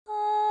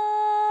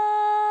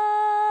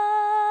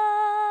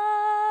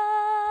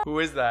Who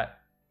is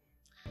that?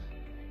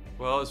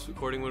 Well,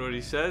 according to what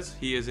he says,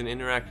 he is an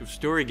interactive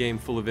story game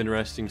full of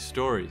interesting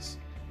stories.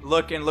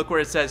 Look where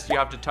it says you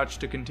have to touch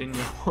to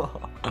continue.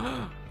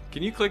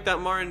 Can you click that,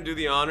 Martin, and do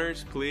the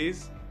honors,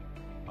 please?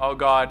 Oh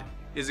God,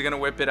 is he gonna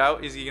whip it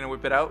out? Is he gonna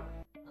whip it out?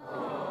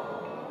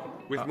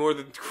 With more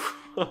than...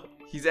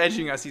 He's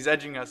edging us, he's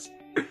edging us.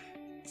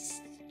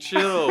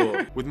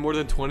 Chill. With more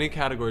than 20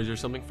 categories, there's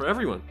something for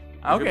everyone.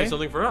 There could be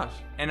something for us.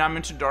 And I'm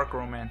into dark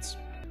romance.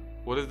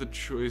 What is the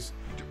choice?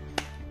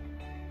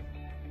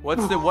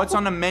 What's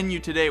on the menu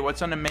today?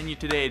 What's on the menu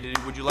today?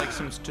 Would you like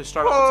to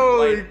start off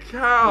Holy with some light?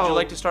 cow! Would you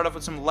like to start off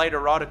with some light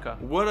erotica?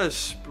 What a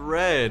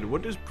spread.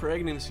 What does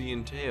pregnancy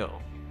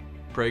entail?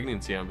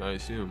 Pregnancy, I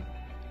assume.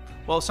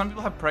 Well, some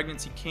people have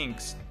pregnancy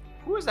kinks.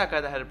 Who was that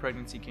guy that had a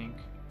pregnancy kink?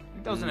 I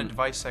think that was an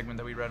advice segment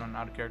that we read on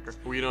Out of Character.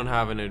 We don't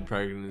have an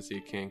pregnancy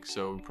kink,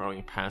 so we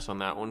probably pass on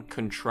that one.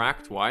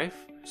 Contract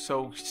wife?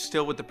 So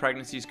still with the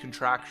pregnancies,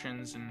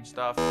 contractions and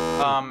stuff.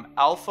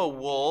 Alpha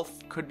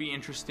wolf could be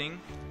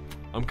interesting.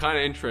 I'm kind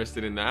of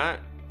interested in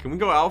that. Can we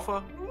go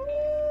alpha?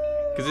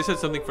 Because they said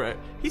something for...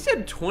 He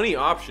said 20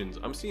 options.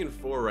 I'm seeing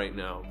 4 right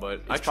now,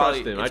 but I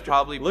trust him. It's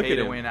probably pay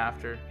to win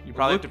after. You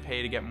probably have to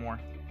pay to get more.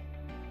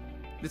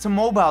 It's a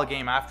mobile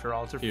game after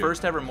all. It's our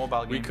first ever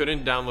mobile game. We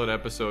couldn't download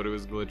episode. It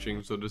was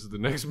glitching, so this is the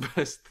next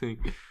best thing.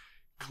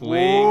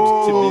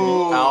 Claimed to be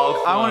the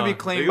alpha. I want to be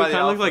claimed by the alpha. They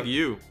kind of look like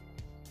you.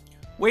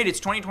 Wait, it's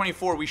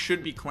 2024. We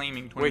should be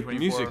claiming 2024. Wait, the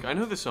music. I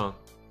know the song.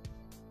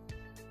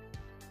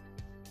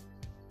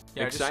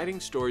 Yeah, exciting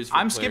stories for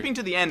I'm skipping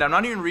to the end. I'm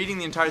not even reading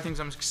the entire thing.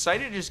 So I'm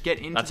excited to just get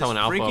into this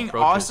freaking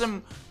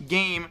awesome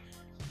game.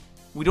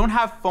 We don't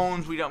have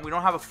phones. We don't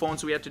have a phone,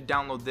 so we have to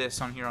download this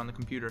on here on the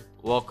computer.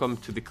 Welcome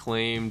to the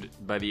claimed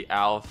by the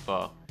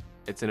alpha.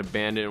 It's an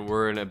abandoned.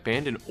 We're an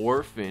abandoned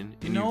orphan,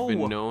 and you've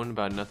been known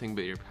about nothing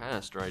but your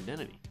past or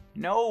identity.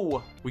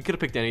 No. We could have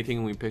picked anything,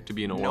 and we picked to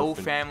be an orphan. No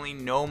family,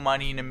 no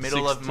money, in the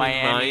middle of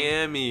Miami.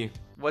 Miami.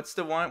 What's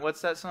the one? What's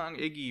that song?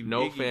 Iggy.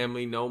 No Iggy.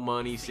 family, no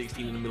money,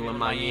 16 in the middle of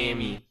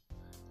Miami.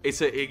 It's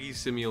an Iggy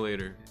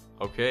simulator.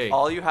 Okay.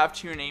 All you have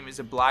to your name is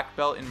a black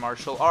belt in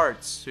martial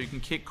arts, so you can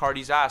kick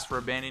Cardi's ass for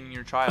abandoning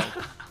your child.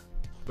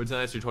 But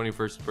it's your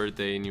 21st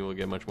birthday, and you will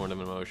get much more of an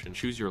emotion.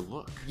 Choose your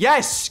look.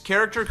 Yes!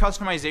 Character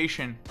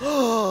customization.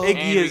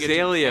 Iggy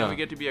Azalea. We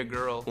get to be a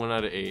girl. 1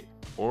 out of 8.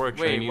 Or a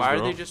Chinese Wait, why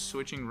girl. are they just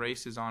switching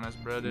races on us,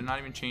 bro? They're not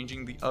even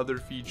changing the other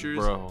features.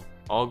 Bro,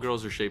 all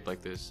girls are shaped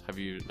like this. Have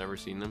you never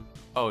seen them?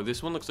 Oh,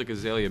 this one looks like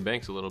Azalea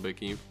Banks a little bit.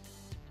 Can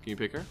you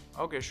pick her?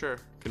 Okay, sure.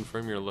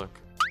 Confirm your look.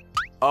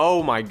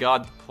 Oh my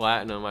god,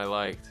 platinum I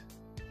liked.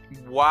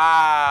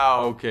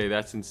 Wow. Okay,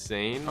 that's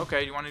insane.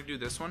 Okay, you want to do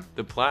this one?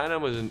 The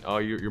platinum was in. Oh,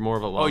 you're more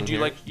of a long. Oh, do you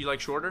like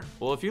shorter?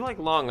 Well, if you like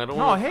long, I don't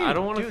No, want. hey, I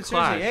don't want to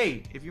clash.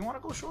 Hey, if you want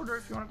to go shorter,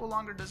 if you want to go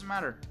longer, it doesn't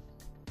matter.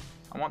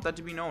 I want that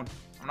to be known.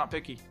 I'm not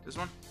picky. This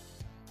one?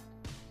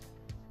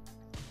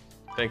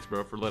 Thanks,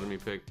 bro, for letting me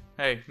pick.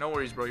 Hey, no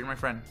worries, bro. You're my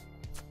friend.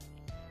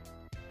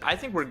 I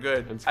think we're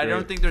good. That's I great.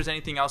 don't think there's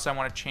anything else I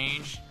want to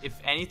change. If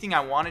anything, I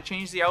want to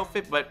change the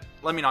outfit, but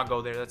let me not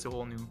go there. That's a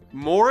whole new...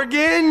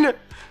 Morgan!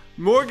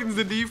 Morgan's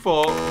the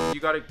default. You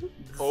gotta...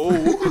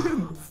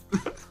 Oh.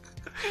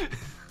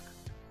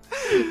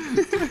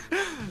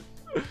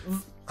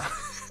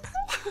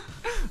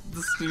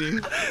 Destiny.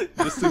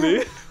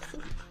 Destiny?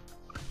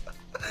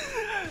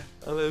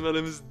 Hello, my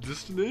name is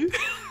Destiny.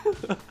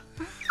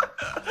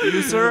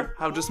 You, sir,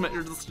 have just met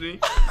your destiny.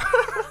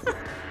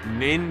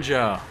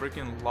 Ninja.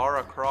 Freaking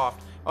Lara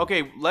Croft.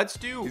 Okay, let's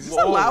do... Is this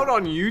allowed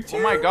on YouTube?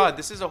 Oh my god,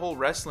 this is a whole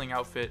wrestling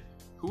outfit.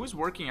 Who is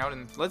working out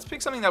in... Let's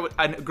pick something that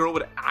a girl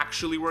would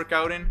actually work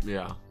out in.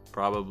 Yeah,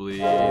 probably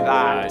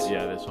that.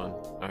 Yeah, this one.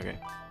 Okay.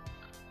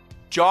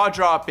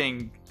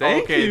 Jaw-dropping.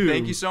 Thank you.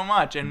 Thank you so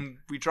much, and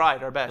we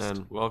tried our best.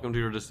 And welcome to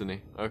your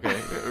destiny. Okay,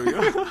 there we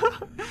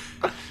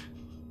go.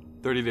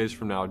 30 days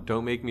from now,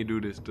 don't make me do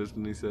this,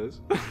 Destiny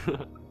says.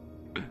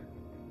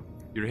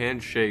 Your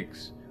hand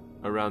shakes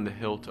around the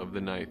hilt of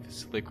the knife,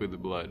 slick with the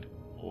blood.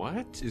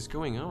 What is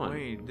going on?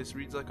 Wait, this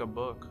reads like a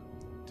book.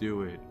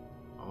 Do it.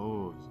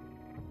 Oh.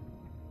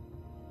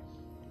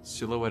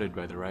 Silhouetted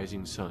by the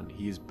rising sun,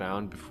 he is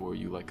bound before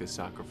you like a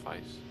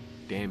sacrifice.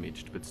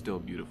 Damaged, but still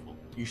beautiful.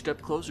 You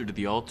step closer to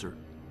the altar.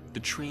 The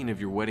train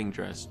of your wedding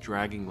dress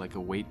dragging like a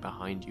weight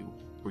behind you.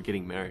 We're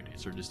getting married.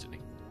 It's our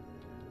destiny.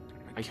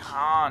 I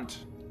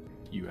can't.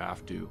 You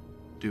have to.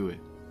 Do it,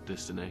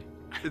 Destiny.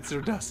 It's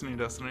your destiny,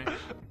 Destiny.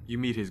 You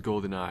meet his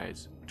golden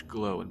eyes, which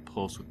glow and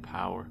pulse with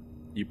power.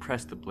 You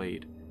press the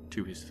blade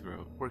to his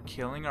throat. We're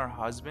killing our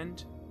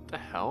husband? The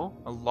hell?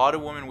 A lot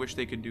of women wish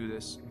they could do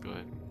this. Go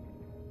ahead.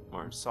 I'm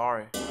Mars.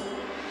 sorry.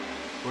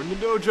 We're in the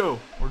dojo.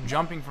 We're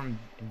jumping from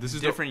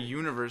different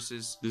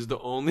universes. This is the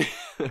only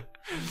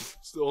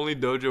it's the only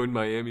dojo in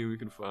Miami we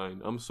can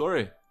find. I'm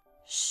sorry.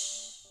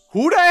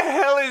 Who the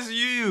hell is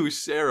you,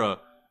 Sarah?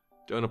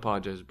 Don't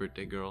apologize,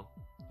 birthday girl.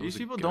 These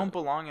people don't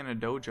belong in a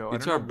dojo.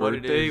 It's our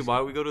birthday.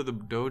 Why we go to the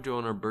dojo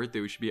on our birthday?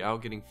 We should be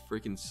out getting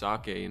freaking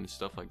sake and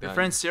stuff like that. My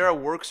friend Sarah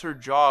works her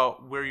jaw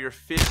where your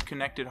fist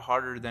connected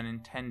harder than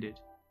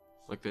intended.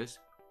 Like this?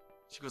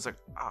 She goes like,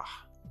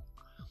 ah.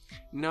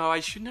 No, I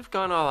shouldn't have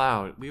gone all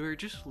out. We were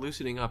just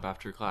loosening up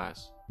after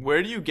class.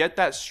 Where do you get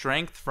that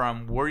strength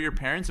from? Were your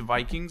parents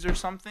Vikings or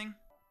something?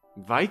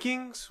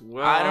 Vikings?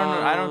 Well, I don't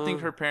know. I don't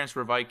think her parents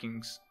were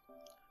Vikings.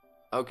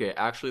 Okay,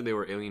 actually they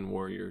were alien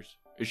warriors.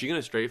 Is she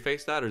gonna straight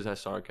face that, or is that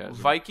sarcasm?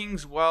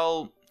 Vikings,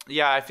 well,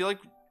 yeah, I feel like...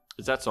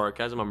 Is that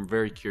sarcasm? I'm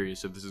very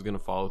curious if this is gonna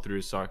follow through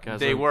as sarcasm.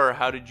 They were.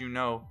 How did you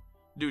know?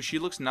 Dude, she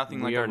looks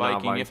nothing like a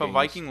Viking. If a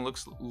Viking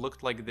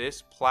looked like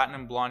this,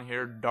 platinum blonde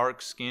hair,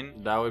 dark skin...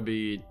 That would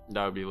be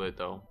lit,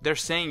 though. They're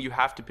saying you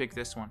have to pick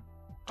this one.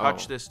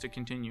 Touch this to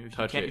continue.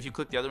 If you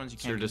click the other ones, you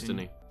can't continue. It's your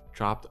destiny.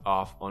 Dropped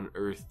off on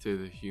Earth to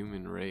the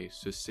human race,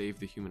 to save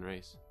the human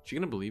race. Is she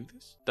gonna believe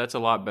this? That's a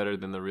lot better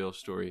than the real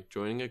story.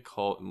 Joining a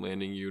cult and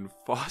landing you in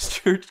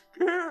foster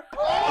care.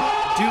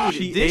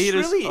 Dude, this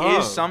really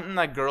is something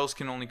that girls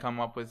can only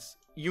come up with.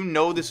 You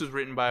know this was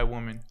written by a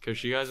woman. Because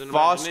she has an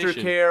foster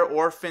care,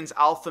 orphans,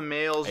 alpha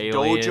males,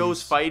 aliens,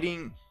 dojos,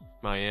 fighting.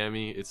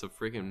 Miami, it's a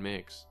freaking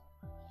mix.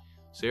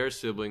 Sarah's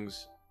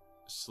siblings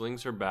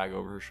slings her bag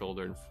over her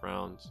shoulder and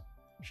frowns.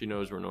 She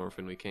knows we're an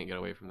orphan. We can't get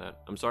away from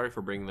that. I'm sorry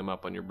for bringing them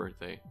up on your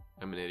birthday.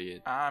 I'm an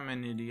idiot. I'm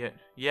an idiot.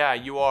 Yeah,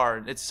 you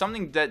are. It's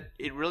something that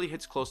it really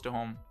hits close to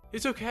home.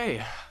 It's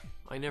okay.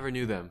 I never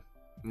knew them.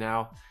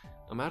 Now,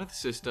 I'm out of the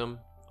system,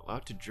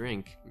 allowed to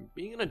drink.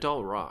 Being an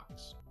adult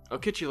rocks. I'll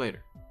catch you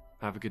later.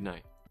 Have a good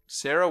night.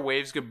 Sarah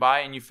waves goodbye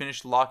and you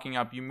finish locking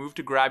up. You move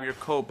to grab your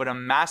coat, but a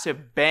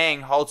massive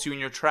bang halts you in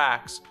your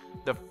tracks.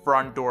 The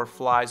front door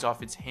flies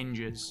off its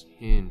hinges.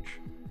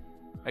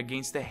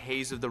 Against the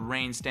haze of the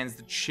rain stands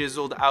the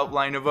chiseled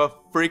outline of a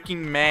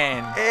freaking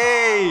man.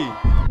 Hey!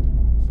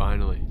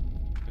 Finally,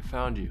 I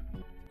found you.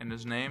 And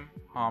his name?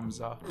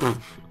 Hamza.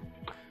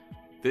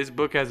 This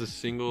book has a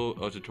single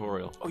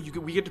tutorial. Oh,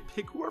 we get to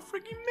pick who our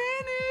freaking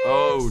man is.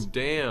 Oh,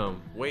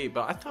 damn. Wait,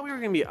 but I thought we were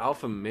going to be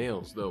alpha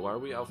males, though. Why are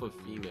we alpha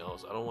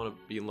females? I don't want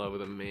to be in love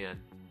with a man.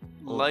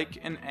 Oh. Like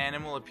an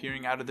animal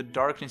appearing out of the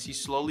darkness, he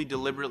slowly,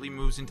 deliberately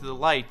moves into the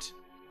light.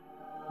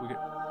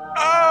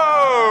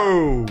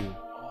 Oh!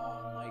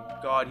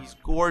 God, he's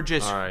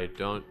gorgeous. All right,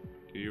 do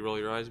you roll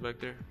your eyes back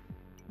there?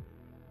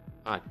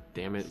 Ah,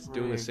 damn it. It's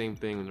doing the same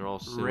thing and they're all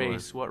similar.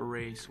 What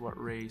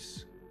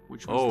race?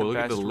 Which one's the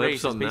best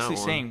race? It's basically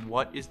saying,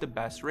 what is the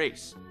best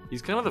race?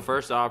 He's kind of the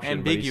first option.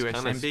 Ambiguous.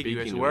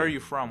 Where are you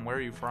from?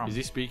 Is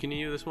he speaking to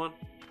you, this one?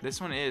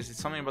 This one is. It's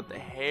something about the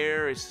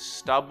hair, his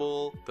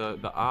stubble. The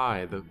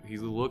eye. He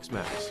looks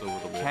mad a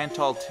little bit.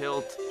 Cantal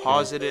tilt,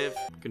 positive.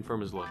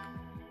 Confirm his look.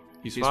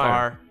 He's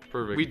fire.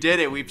 Perfect. We did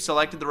it. We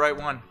selected the right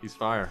one. He's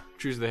fire.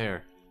 Choose the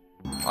hair.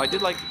 Oh, I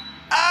did like...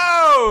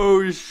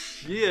 Oh,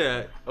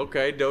 shit.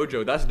 Okay,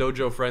 dojo. That's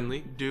dojo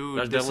friendly. Dude,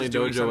 that's definitely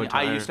dojo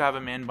attire. I used to have a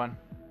man bun.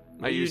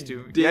 I used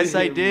to. Did. Yes,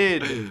 I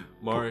did.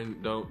 Martin,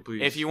 don't,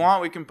 please. If you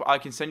want, I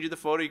can send you the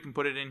photo. You can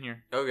put it in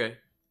here. Okay.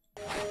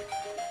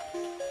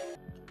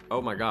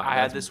 Oh my God. I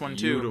had this one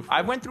too.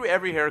 I went through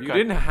every haircut. You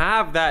didn't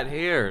have that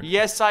hair.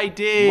 Yes, I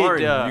did.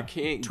 Martin, you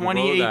can't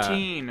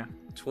 2018.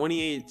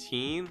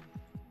 2018?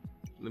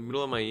 In the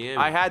middle of Miami.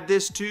 I had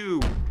this too.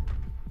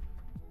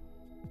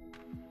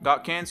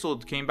 Got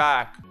canceled, came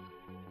back.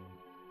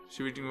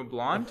 Should we do a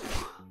blonde?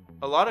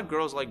 A lot of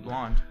girls like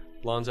blonde.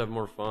 Blondes have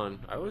more fun.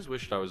 I always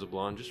wished I was a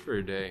blonde just for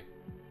a day.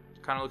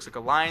 Kind of looks like a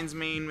lion's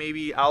mane,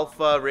 maybe.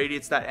 Alpha,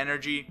 radiates that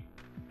energy.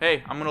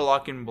 Hey, I'm gonna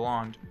lock in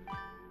blonde.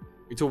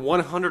 It's a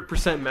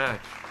 100%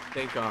 match.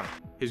 Thank God.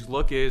 His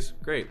look is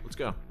great. Let's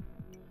go.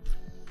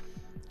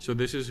 So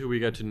this is who we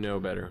got to know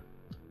better.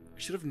 I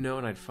should have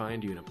known I'd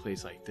find you in a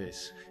place like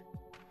this.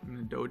 In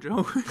the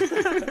dojo?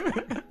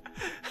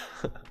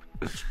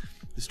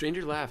 The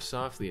stranger laughs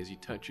softly as he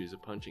touches a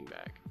punching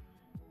bag.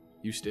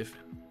 You stiffen.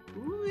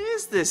 Who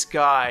is this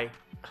guy?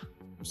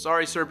 I'm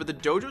sorry, sir, but the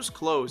dojo's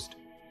closed.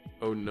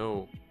 Oh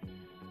no.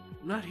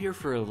 I'm not here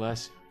for a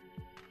lesson.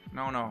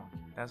 No.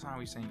 That's not how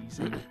he's saying. He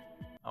said,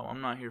 oh,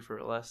 I'm not here for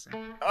a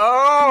lesson.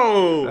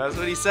 Oh! That's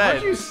what he said.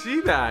 How'd you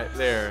see that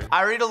there?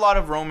 I read a lot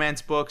of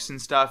romance books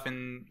and stuff,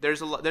 and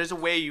there's a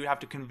way you have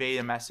to convey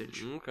a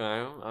message.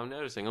 Okay, I'm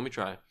noticing. Let me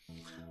try.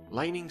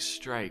 Lightning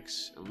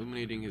strikes,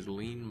 illuminating his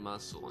lean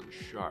muscle and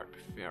sharp,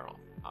 feral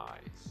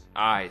eyes.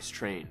 Eyes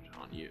trained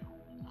on you.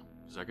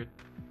 Is that good?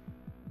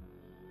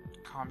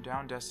 Calm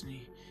down,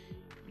 Destiny.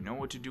 You know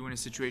what to do in a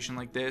situation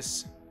like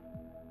this.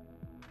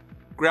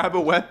 Grab a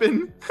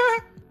weapon?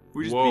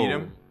 We just beat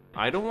him.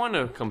 I don't want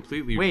to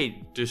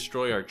completely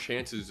destroy our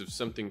chances of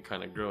something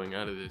kind of growing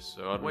out of this.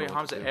 So I don't know.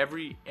 Hamza,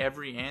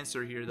 every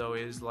answer here though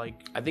is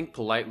like. I think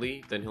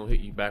politely, then he'll hit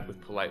you back with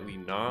politely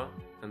nah,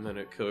 and then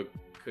it could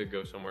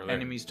go somewhere there.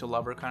 Enemies to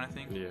lover kind of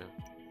thing. Yeah.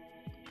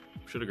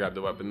 Should have grabbed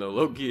the weapon though.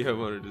 Low-key, I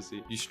wanted to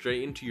see. You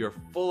straighten to your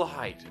full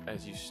height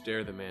as you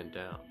stare the man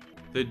down.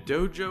 The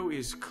dojo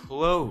is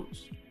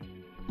closed.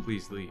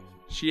 Please leave.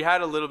 She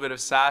had a little bit of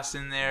sass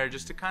in there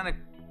just to kind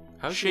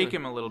of shake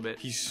him a little bit.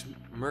 He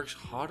smirks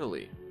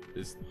haughtily.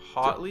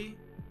 Hotly?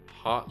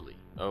 Hotly.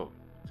 Oh.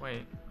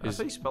 Wait, that's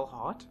how you spell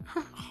hot?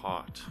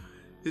 Hot.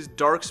 His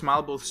dark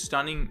smile, both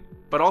stunning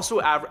but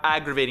also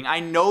aggravating. I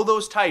know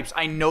those types.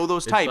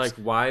 It's like,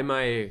 why am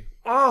I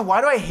Oh, why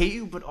do I hate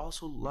you but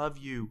also love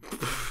you?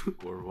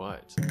 Or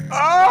what?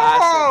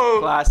 Oh!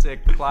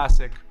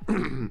 Classic.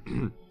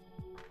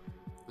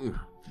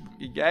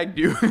 You gagged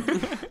you.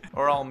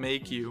 Or I'll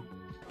make you.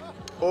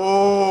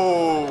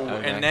 Oh!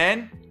 Okay. And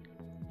then,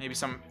 maybe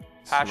some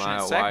passionate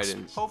Smile sex,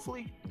 widens.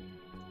 hopefully.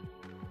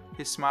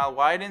 His smile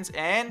widens,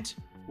 and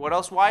what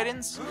else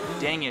widens?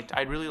 Dang it,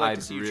 I'd really like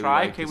to see you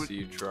try. Like to see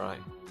you try.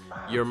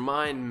 Your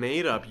mind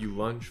made up, you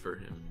lunge for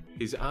him.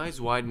 His eyes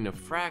widen a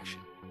fraction,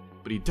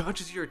 but he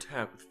dodges your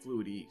attack with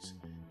fluid ease.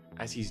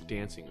 As he's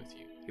dancing with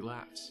you, he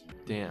laughs.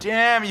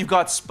 Damn, you've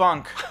got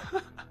spunk.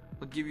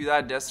 I'll give you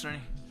that, Destiny.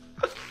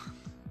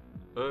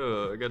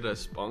 I got that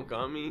spunk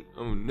on me?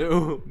 Oh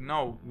no.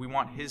 No, we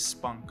want his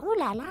spunk. Ooh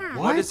la la.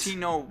 What does he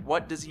know?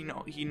 What does he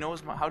know? He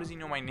knows how does he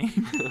know my name?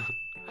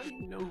 How do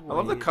you know I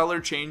love the color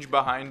change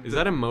behind. Is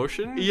that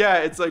emotion? Yeah,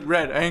 it's like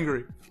red,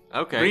 angry.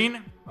 Okay.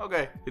 Green?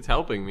 Okay. It's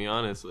helping me,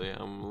 honestly.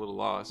 I'm a little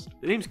lost.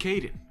 The name's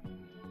Caden.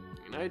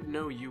 And I'd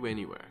know you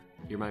anywhere.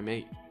 You're my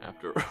mate,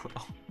 after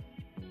all.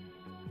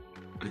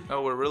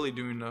 Oh, we're really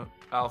doing the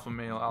alpha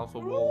male, alpha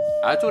wolf.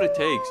 That's what it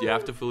takes. You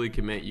have to fully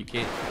commit. You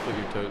can't put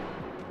your toe...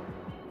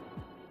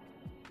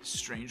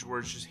 Strange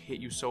words just hit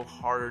you so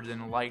harder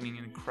than lightning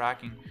and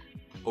cracking.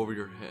 over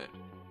your head.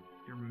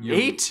 Your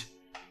mate?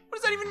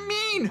 What does that even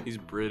mean? He's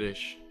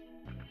British.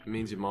 It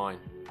means you're mine.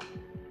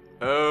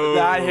 Oh,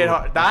 that hit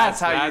hard. That's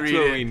how you read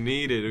That's what it. we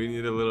needed. We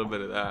need a little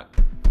bit of that.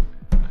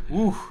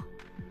 Woo.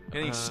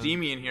 Getting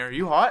steamy in here. Are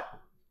you hot?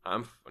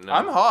 I'm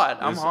hot.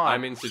 I'm hot.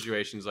 I'm in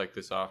situations like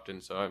this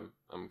often, so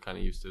I'm kind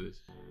of used to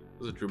this.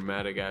 This is a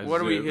dramatic ass.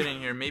 What are we zoom. hitting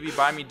here? Maybe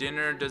buy me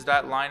dinner. Does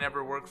that line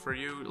ever work for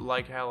you?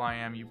 Like hell I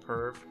am, you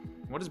perv.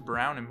 What does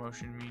brown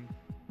emotion mean?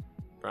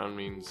 Brown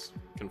means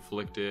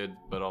conflicted,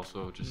 but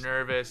also just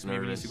Nervous.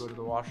 Maybe needs to go to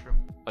the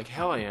washroom. like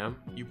hell I am,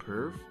 you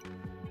perv.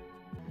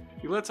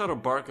 He lets out a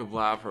bark of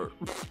laughter.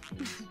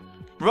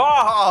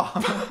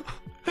 Raw!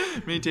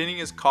 Maintaining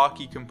his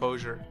cocky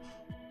composure.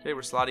 Okay,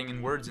 we're slotting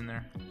in words in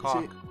there.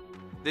 Cock.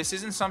 This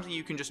isn't something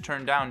you can just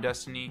turn down,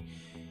 Destiny.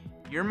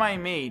 You're my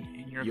mate,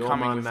 and you're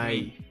coming with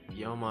me.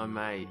 You're my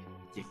mate.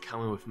 You're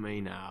coming with me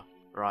now.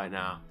 Right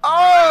now.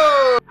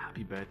 Oh!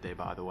 Happy birthday,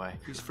 by the way.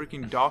 He's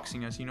freaking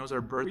doxing us. He knows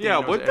our birthday. Yeah,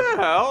 He knows what the everything.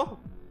 hell?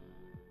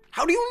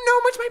 How do you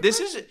know much my This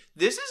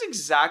is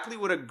exactly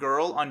what a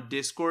girl on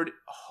Discord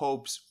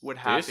hopes would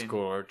happen.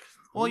 Discord?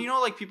 Well, you know,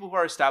 like people who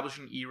are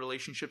establishing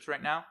relationships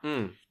right now?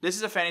 Mm. This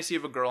is a fantasy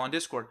of a girl on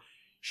Discord.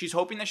 She's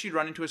hoping that she'd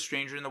run into a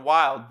stranger in the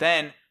wild.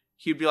 Then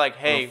he'd be like,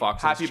 hey,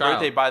 happy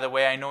birthday, by the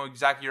way. I know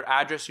exactly your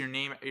address, your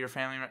name, your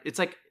family. It's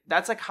like,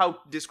 that's like how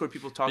Discord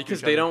people talk to each other.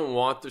 Because they don't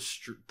want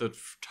the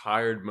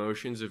tired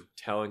motions of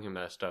telling him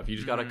that stuff. You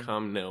just gotta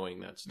come knowing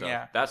that stuff.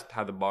 Yeah. That's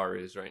how the bar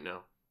is right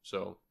now.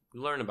 So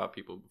learn about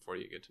people before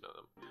you get to know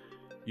them.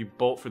 You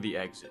bolt for the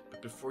exit,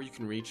 but before you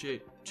can reach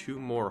it, two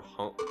more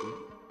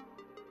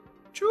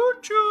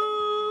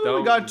Choo-choo!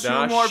 We got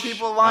two more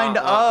people lined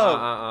up.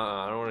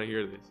 I don't want to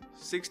hear this.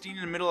 16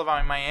 in the middle of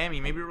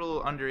Miami. Maybe we're a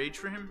little underage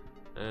for him.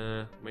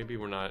 Maybe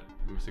we're not.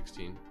 I'm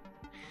 16.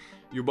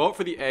 You bolt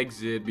for the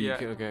exit, but Yeah. you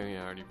can, okay,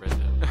 yeah, I already read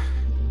that.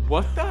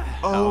 What the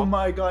hell? Oh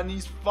my god, and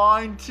he's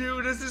fine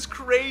too. This is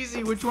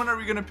crazy. Which one are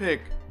we gonna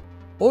pick?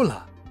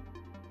 Hola.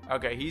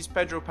 Okay, he's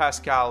Pedro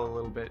Pascal a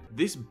little bit.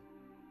 This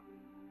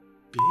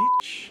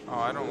bitch Oh,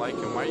 I don't like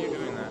him. Why are you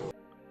doing that?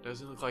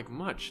 doesn't look like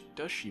much,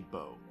 does she,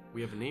 Bo?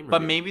 We have a name.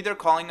 But reveal. maybe they're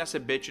calling us a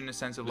bitch in the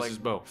sense of This like is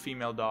Bo.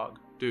 female dog.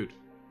 Dude,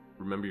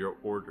 remember your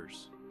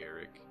orders,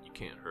 Eric. You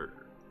can't hurt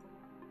her.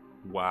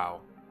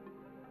 Wow.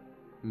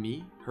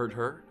 Me? Hurt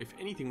her? If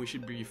anything, we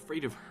should be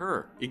afraid of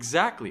her.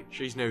 Exactly.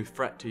 She's no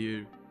threat to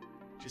you.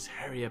 Just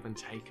hurry up and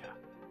take her.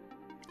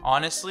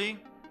 Honestly,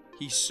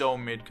 he's so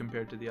mid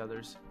compared to the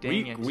others.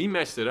 Dang it. We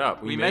messed it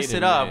up. We made messed him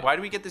it up. mid. Why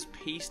do we get this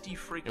pasty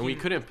freaking... And we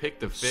couldn't pick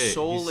the fit.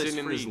 soulless He's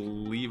sitting in this freak.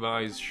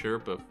 Levi's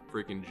Sherpa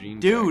freaking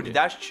jean Dude, jacket.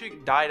 that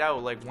chick died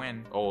out like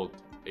when? Old.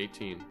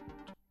 18.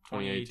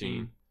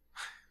 2018.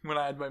 When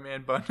I had my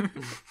man bun.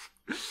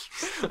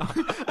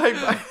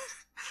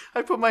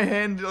 I put my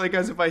hand like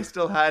as if I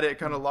still had it,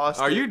 kind of lost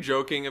it. Are you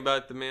joking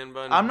about the man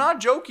bun? I'm not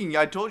joking.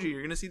 I told you,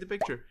 you're gonna see the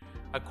picture.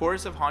 A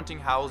chorus of haunting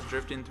howls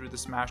drift in through the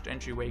smashed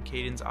entryway.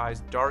 Caden's eyes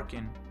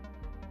darken.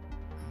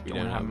 We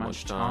don't have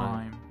much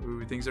time.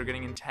 Ooh, things are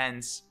getting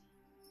intense.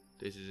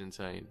 This is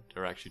insane.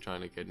 They're actually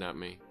trying to kidnap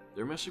me.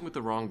 They're messing with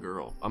the wrong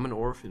girl. I'm an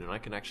orphan and I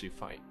can actually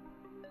fight.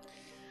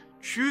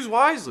 Choose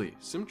wisely.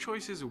 Some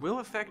choices will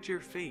affect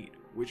your fate.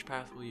 Which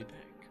path will you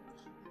pick?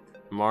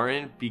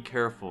 Martin, be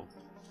careful.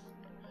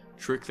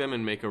 Trick them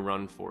and make a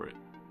run for it.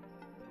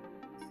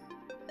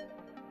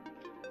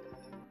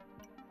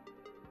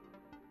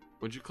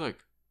 What'd you click?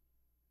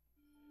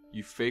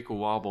 You fake a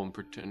wobble and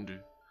pretend to...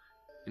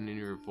 and in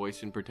your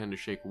voice and pretend to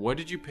shake. What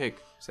did you pick?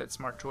 Is that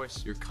smart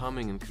choice? You're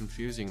coming and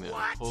confusing them.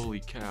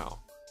 Holy cow.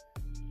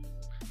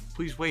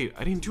 Please wait,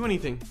 I didn't do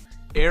anything.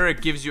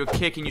 Eric gives you a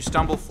kick and you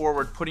stumble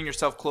forward, putting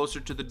yourself closer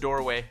to the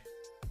doorway.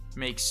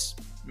 Makes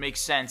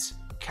sense.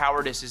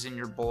 Cowardice is in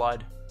your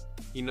blood.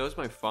 He knows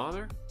my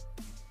father?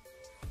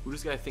 Who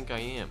does this guy think I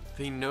am?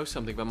 They know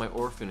something about my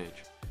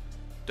orphanage.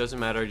 Doesn't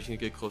matter, I just need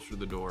to get closer to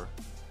the door.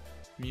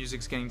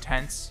 Music's getting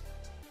tense.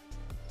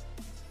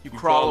 You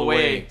crawl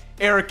away.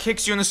 Eric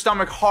kicks you in the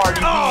stomach hard.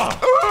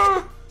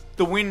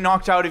 The wind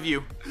knocked out of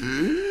you.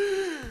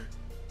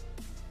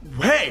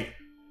 Wait!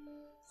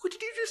 What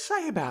did you just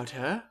say about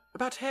her?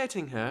 About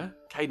hurting her?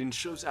 Caden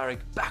shoves Eric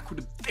back with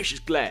a vicious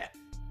glare.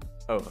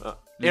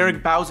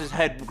 Eric bows his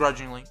head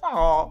begrudgingly.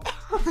 Oh,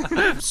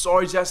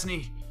 sorry,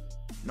 Destiny.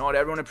 Not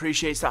everyone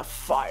appreciates that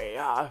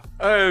fire.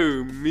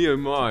 Oh, me oh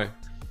my.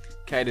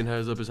 Caden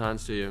holds up his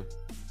hands to you.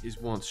 His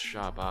once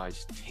sharp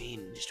eyes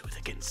tinged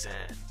with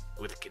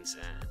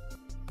concern.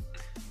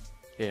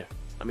 Here,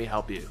 let me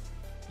help you.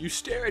 You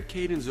stare at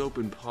Caden's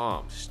open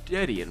palm,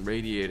 steady and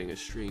radiating a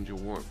strange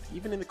warmth,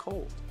 even in the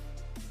cold.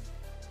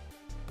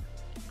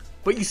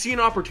 But you see an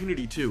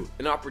opportunity too.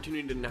 An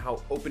opportunity to know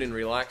how open and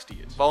relaxed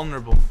he is.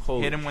 Vulnerable.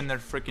 Hit him when they're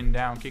freaking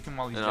down. Kick him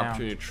while he's down. An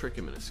opportunity to trick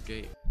him and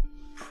escape.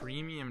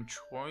 Premium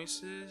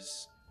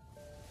choices.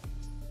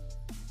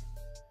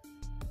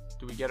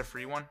 Do we get a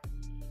free one?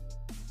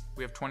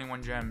 We have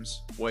 21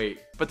 gems. Wait.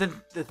 But then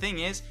the thing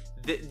is,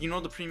 you know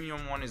the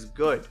premium one is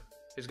good.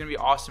 There's gonna be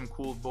awesome,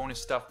 cool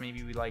bonus stuff.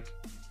 Maybe we like.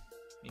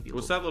 Maybe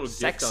what's that little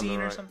sex gift on the scene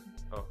right? Or something?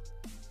 Oh,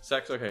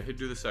 sex. Okay,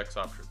 do the sex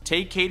option.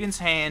 Take Caden's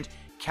hand,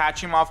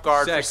 catch him off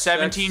guard for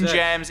 17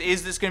 gems.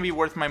 Is this gonna be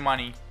worth my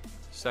money?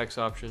 Sex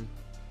option.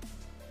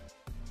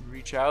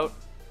 Reach out.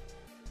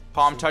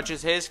 Palm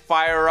touches his.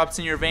 Fire erupts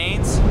in your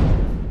veins.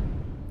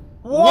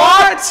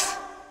 What?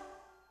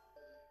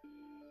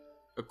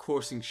 A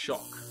coursing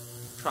shock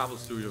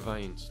travels through your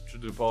veins, through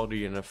the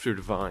body and through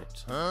the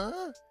veins.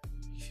 Huh?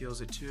 He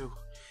feels it too.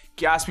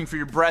 Gasping for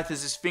your breath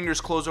as his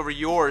fingers close over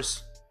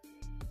yours.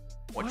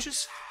 What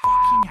just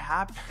fucking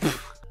happened?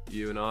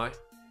 You and I.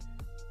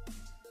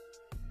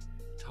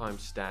 Time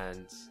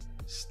stands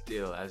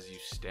still as you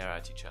stare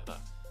at each other.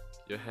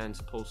 Your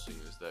hands pulsing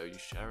as though you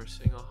share a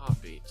single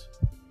heartbeat.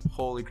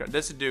 Holy crap.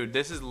 This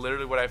is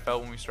literally what I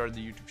felt when we started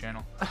the YouTube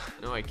channel.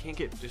 No, I can't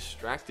get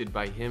distracted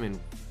by him and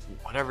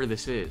whatever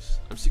this is.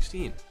 I'm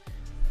 16.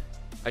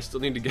 I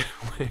still need to get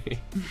away.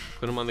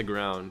 Put him on the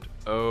ground.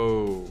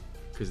 Oh,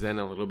 because then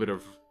a little bit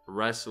of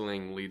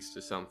wrestling leads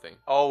to something.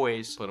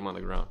 Always. Put him on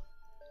the ground.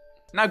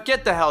 Now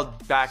get the hell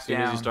back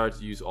down. As soon as he starts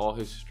to use all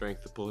his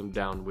strength to pull him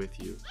down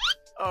with you.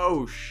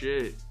 Oh,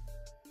 shit.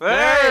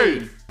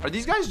 Hey! Are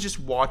these guys just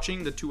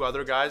watching? The two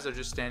other guys are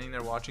just standing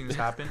there watching this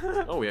happen?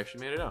 Oh, we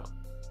actually made it out.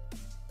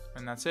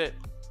 And that's it.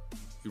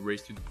 We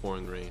raced through the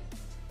pouring rain.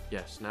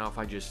 Yes, now if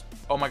I just...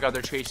 Oh my god,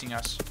 they're chasing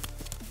us.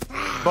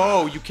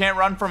 Bo, you can't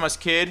run from us,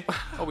 kid.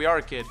 Oh, we are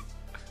a kid.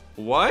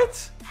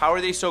 What? How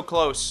are they so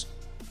close?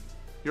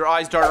 Your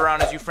eyes dart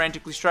around as you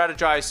frantically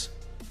strategize.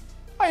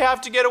 I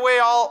have to get away,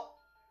 I'll...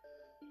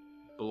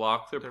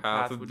 Block their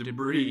path with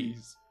debris.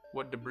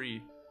 What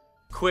debris?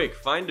 Quick,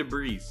 find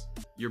debris.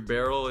 You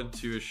barrel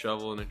into a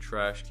shovel and a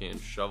trash can,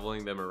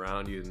 shoveling them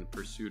around you and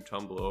pursue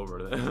tumble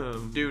over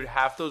them. Dude,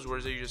 half those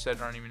words that you just said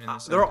aren't even in the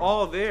sentence. They're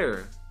all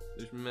there.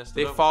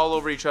 They fall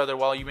over each other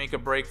while you make a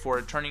break for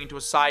it, turning into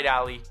a side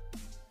alley.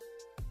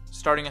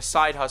 Starting a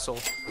side hustle.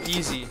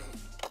 Easy.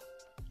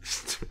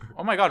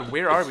 Oh my god,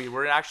 where are we?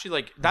 We're actually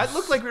like... That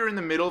looked like we were in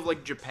the middle of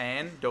like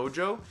Japan,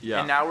 dojo. Yeah.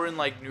 And now we're in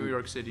like New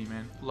York City,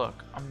 man.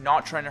 Look, I'm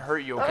not trying to hurt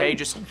you, okay?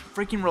 Just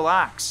freaking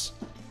relax.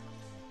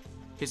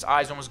 His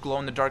eyes almost glow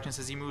in the darkness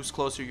as he moves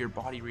closer. Your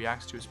body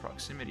reacts to his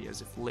proximity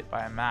as if lit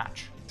by a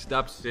match.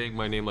 Stop saying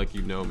my name like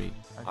you know me.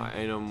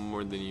 I know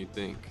more than you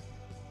think.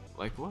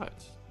 Like what?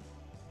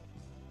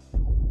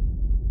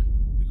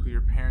 Like who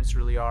your parents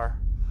really are.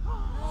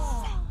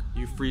 Fuck.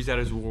 You freeze at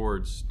his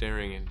words,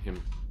 staring at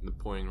him in the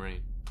pouring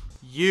rain.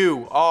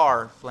 You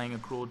are playing a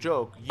cruel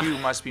joke. You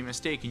must be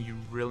mistaken. You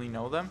really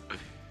know them?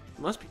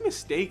 Must be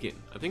mistaken.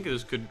 I think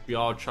this could be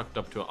all chucked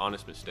up to an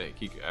honest mistake.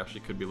 He actually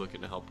could be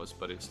looking to help us,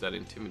 but instead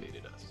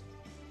intimidated us.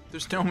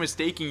 There's no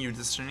mistaking you,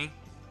 Destiny.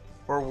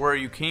 Or where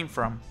you came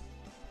from.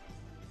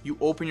 You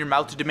open your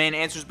mouth to demand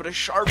answers, but a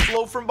sharp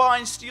blow from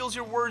behind steals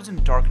your words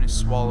and darkness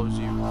swallows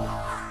you.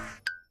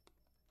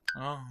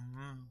 Oh,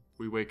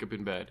 we wake up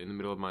in bed in the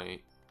middle of my...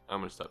 I'm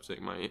gonna stop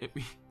saying my... It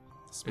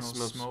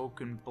smells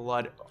smoke and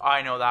blood.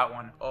 I know that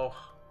one. Oh.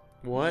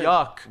 What?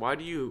 Yuck. Why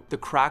do you... The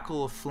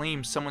crackle of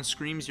flames. Someone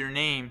screams your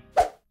name.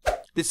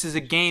 This is a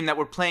game that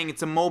we're playing.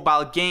 It's a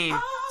mobile game.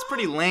 It's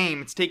pretty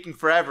lame. It's taking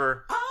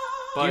forever.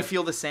 Do you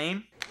feel the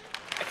same?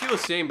 I feel the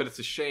same, but it's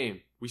a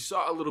shame. We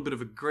saw a little bit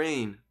of a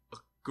grain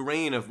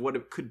of what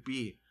it could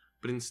be.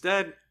 But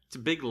instead, it's a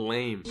big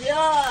lame.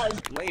 Yeah.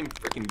 Lame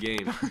freaking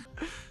game.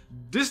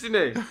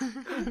 Destiny.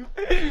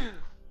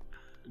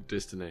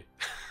 Destiny.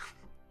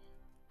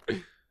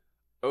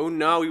 Oh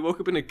no, we woke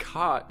up in a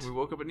cot. We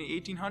woke up in the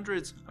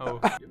 1800s. Oh.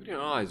 You open your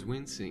eyes,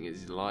 wincing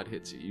as the light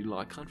hits you. You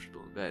lie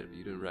comfortable in bed, but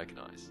you don't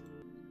recognize.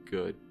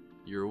 Good.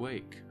 You're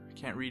awake. I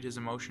can't read his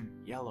emotion.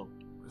 Yellow.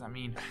 What does that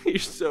mean? You're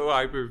so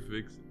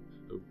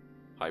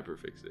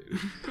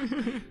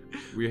hyperfixated.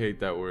 We hate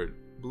that word.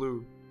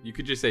 Blue. You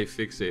could just say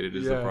fixated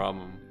is the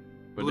problem.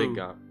 But Blue. they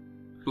got...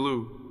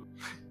 Blue.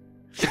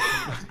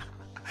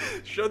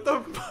 Shut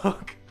the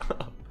fuck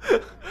up.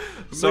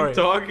 Sorry. I'm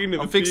talking to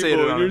I'm the fixated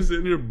people on and you're it.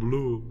 sitting here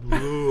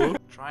blue.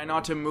 Try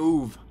not to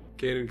move.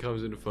 Kaden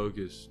comes into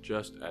focus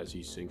just as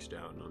he sinks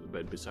down on the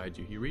bed beside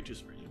you. He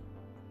reaches for you.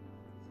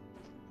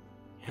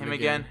 Him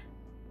again?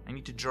 I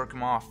need to jerk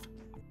him off.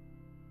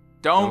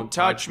 Don't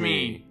touch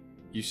me!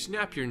 You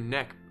snap your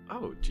neck.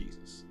 Oh,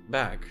 Jesus.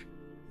 Back.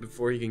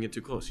 Before he can get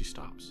too close, he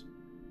stops.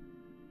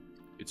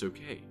 It's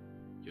okay.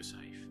 You're safe.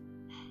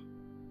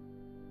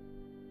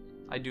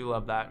 I do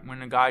love that.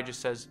 When a guy just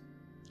says,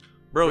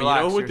 bro,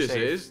 relax, you know what this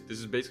safe. is? This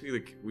is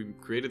basically we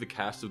created the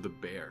cast of The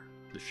Bear,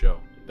 the show.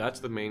 That's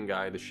the main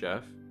guy, the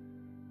chef.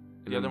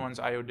 The other one's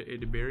Ayo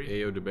DeBerry.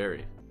 Ayo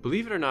DeBerry.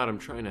 Believe it or not, I'm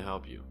trying to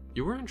help you.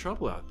 You were in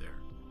trouble out there.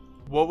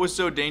 What was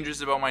so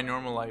dangerous about my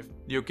normal life?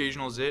 The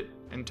occasional zit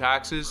and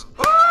taxes.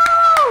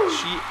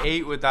 She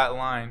ate with that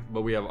line.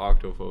 But we have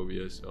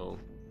octophobia, so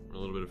a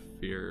little bit of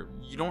fear.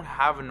 You don't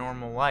have a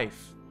normal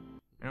life.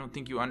 I don't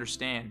think you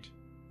understand.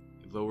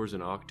 It lowers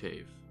an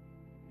octave.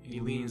 He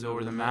leans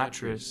over the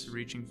mattress,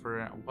 reaching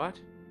for what?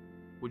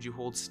 Would you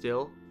hold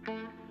still?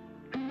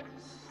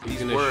 He's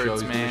These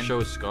words, man. gonna show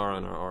a scar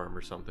on our arm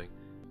or something.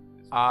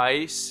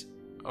 Ice.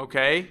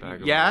 Okay.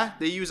 Yeah,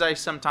 they use ice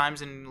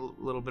sometimes in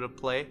a little bit of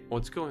play.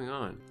 What's going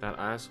on? That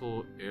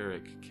asshole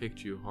Eric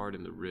kicked you hard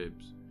in the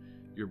ribs.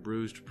 You're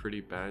bruised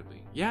pretty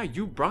badly. Yeah,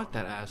 you brought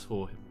that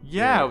asshole.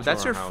 Yeah,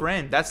 that's your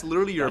friend. That's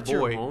literally your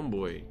boy. Your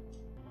homeboy.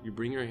 You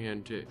bring your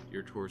hand to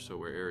your torso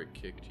where Eric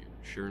kicked you.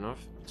 Sure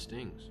enough, it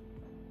stings.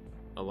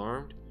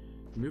 Alarmed,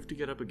 you move to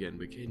get up again,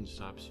 but Caden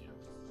stops you.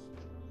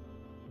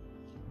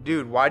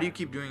 Dude, why do you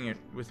keep doing it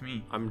with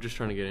me? I'm just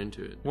trying to get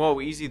into it.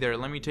 Whoa, easy there.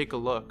 Let me take a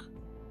look.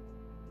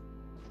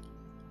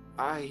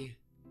 I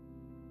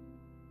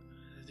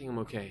think I'm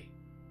okay.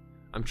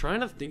 I'm trying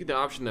to think of the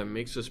option that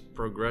makes us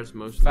progress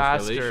most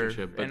of this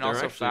relationship, but and they're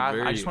also actually fast.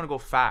 very... I just want to go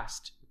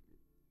fast.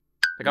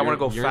 Like I want to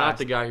go fast. You're not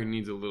the guy who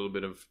needs a little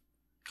bit of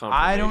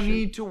confirmation. I don't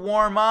need to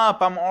warm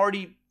up. I'm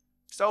already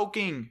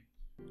soaking.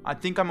 I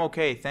think I'm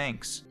okay,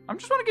 thanks. I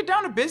just want to get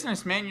down to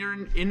business, man.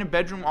 You're in a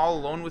bedroom all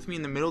alone with me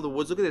in the middle of the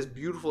woods. Look at this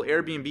beautiful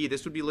Airbnb.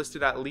 This would be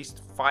listed at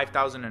least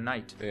 $5,000 a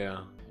night.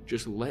 Yeah.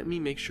 Just let me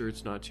make sure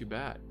it's not too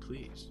bad,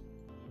 please.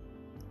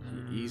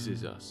 He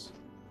eases us.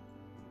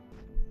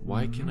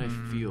 Why can I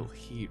feel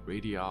heat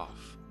radiate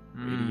off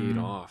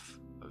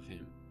of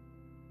him?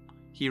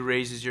 He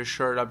raises your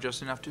shirt up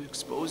just enough to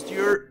expose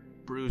your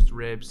bruised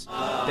ribs.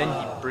 Then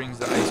he brings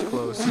the ice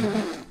close.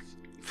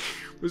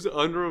 It was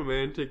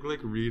unromantic, like,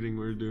 reading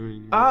we're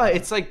doing.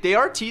 It's like they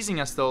are teasing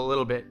us though a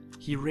little bit.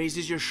 He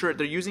raises your shirt.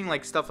 They're using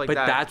like stuff like that.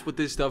 But that's what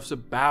this stuff's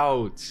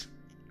about.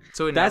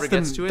 So it never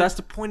gets to it? That's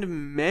the point of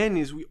men,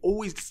 is we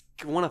always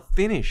want to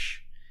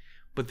finish.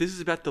 But this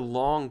is about the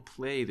long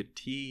play, the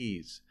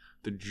tease,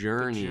 the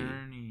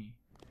journey.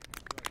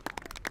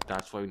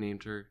 That's why we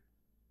named her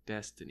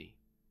Destiny.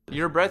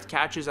 Your breath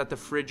catches at the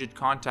frigid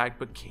contact,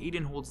 but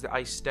Caden holds the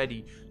ice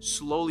steady.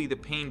 Slowly, the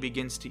pain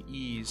begins to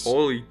ease.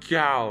 Holy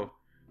cow.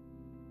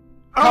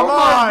 Come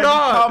on!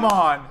 Come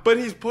on! But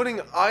he's putting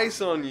ice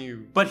on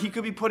you. But he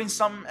could be putting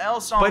something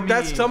else on me. But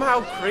that's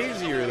somehow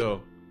crazier,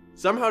 though.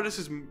 Somehow this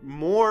is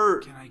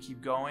more... Can I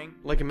keep going?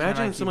 Like,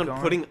 imagine someone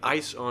putting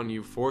ice on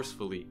you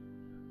forcefully.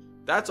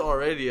 That's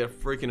already a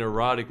freaking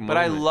erotic moment. But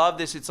I love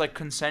this. It's like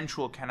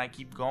consensual. Can I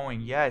keep going?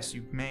 Yes,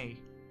 you may.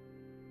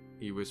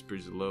 He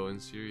whispers low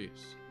and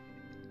serious.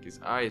 His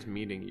eyes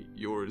meeting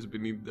yours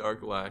beneath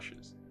dark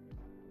lashes.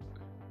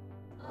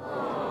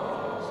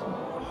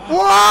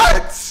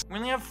 What? We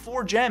only have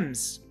 4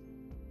 gems.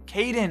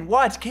 Caden,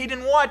 what?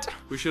 Caden, what?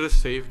 We should have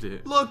saved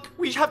it. Look,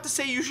 we have to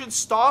say you should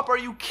stop. Are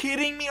you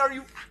kidding me? Are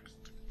you freaking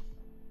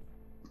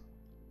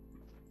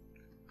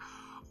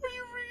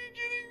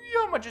kidding me?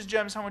 How much is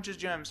gems? How much is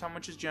gems? How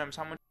much is gems?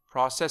 How much?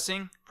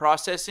 Processing.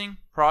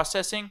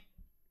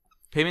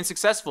 Payment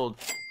successful.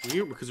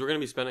 Because we're going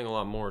to be spending a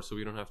lot more, so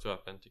we don't have to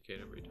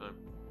authenticate every time.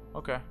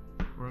 Okay.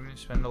 We're going to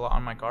spend a lot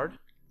on my card?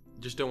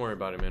 Just don't worry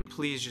about it, man.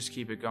 Please just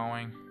keep it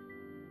going.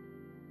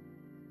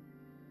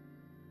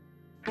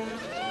 Worth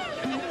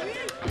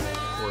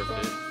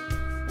it.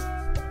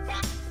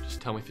 Just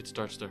tell me if it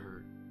starts to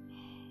hurt.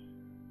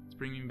 It's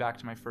bringing me back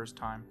to my first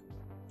time.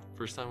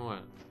 First time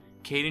what?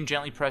 Caden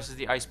gently presses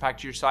the ice pack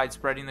to your side,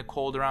 spreading the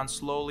cold around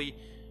slowly.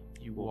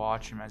 You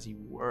watch him as he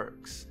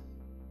works.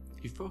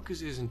 He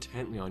focuses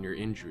intently on your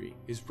injury.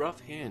 His rough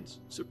hands,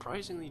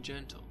 surprisingly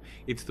gentle.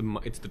 It's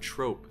the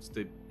trope. It's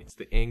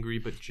the angry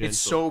but gentle. It's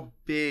so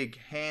big,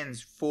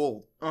 hands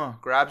full.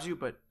 Grabs you,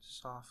 but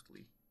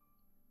softly.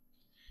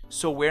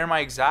 So where am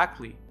I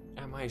exactly?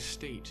 At my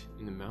estate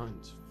in the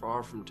mountains,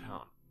 far from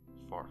town,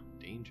 far from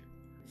danger.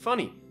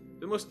 Funny,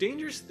 the most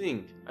dangerous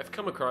thing I've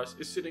come across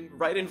is sitting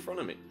right in front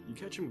of me. You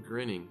catch him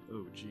grinning.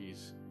 Oh,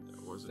 jeez.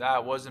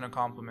 That wasn't a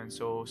compliment,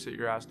 so sit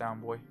your ass down,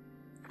 boy.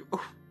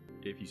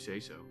 If you say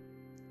so.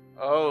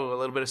 Oh, a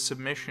little bit of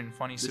submission.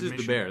 Funny submission. This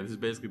is the bear. This is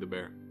basically the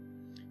bear.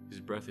 His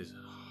breath is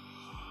hot.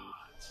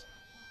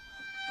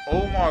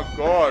 Oh my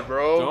god,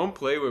 bro. Don't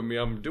play with me.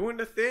 I'm doing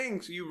the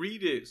thing so you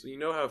read it, so you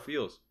know how it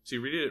feels. See,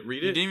 read it. You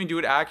didn't even do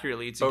it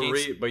accurately. It's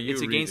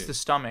against the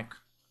stomach.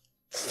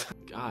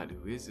 God,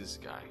 who is this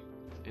guy?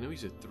 I know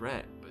he's a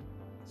threat, but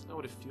that's not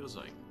what it feels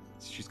like.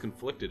 She's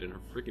conflicted in her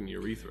freaking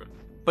urethra.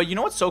 But you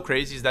know what's so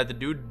crazy is that the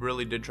dude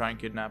really did try and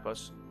kidnap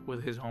us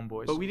with his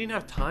homeboys. But we didn't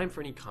have time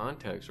for any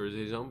context, or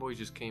his homeboys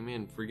just came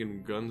in,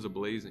 friggin' guns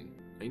a-blazing.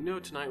 I know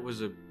tonight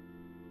was a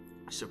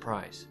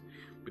surprise,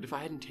 but if I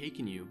hadn't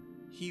taken you,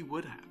 he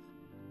would have.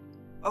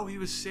 Oh, he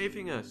was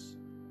saving us.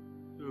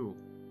 Ooh.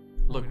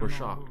 Look, we're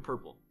shocked.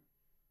 Purple.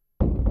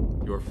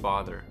 Your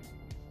father.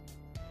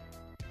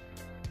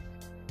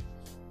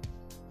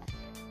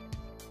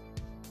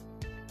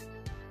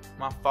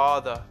 My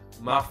father.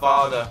 My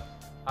father.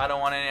 I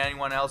don't want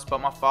anyone else but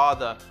my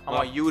father. I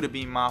want you to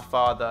be my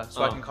father,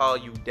 so I can call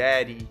you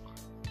Daddy.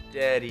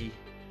 Daddy.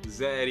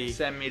 Zaddy.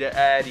 Send me to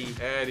Addy.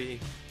 Addy.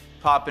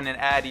 Popping an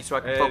Addy so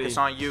I can focus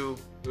on you.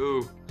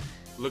 Ooh.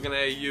 Looking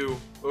at you.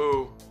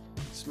 Ooh.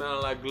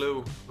 Smelling like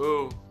glue.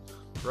 Ooh.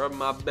 Rubbing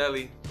my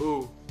belly.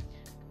 Ooh.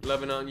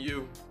 Loving on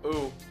you.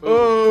 Ooh.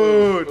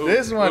 Ooh.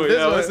 This one. This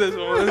one. What's this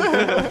one?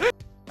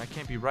 That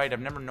can't be right.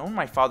 I've never known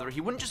my father. He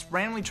wouldn't just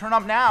randomly turn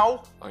up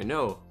now. I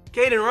know.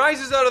 Caden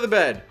rises out of the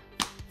bed.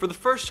 For the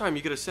first time,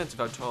 you get a sense of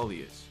how tall he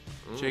is.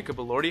 Jacob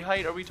Elordi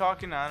height, are we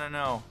talking? I don't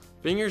know.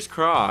 Fingers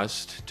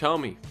crossed. Tell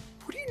me,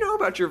 what do you know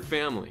about your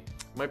family?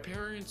 My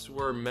parents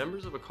were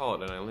members of a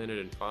cult, and I landed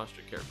in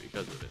foster care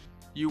because of it.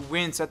 You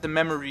wince at the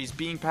memories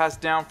being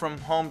passed down from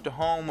home to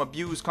home,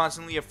 abused,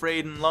 constantly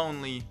afraid and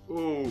lonely.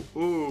 Ooh,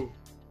 ooh.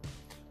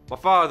 My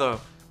father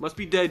must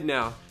be dead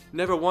now.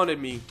 Never wanted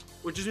me.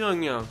 We're just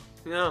young now.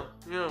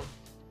 Yeah.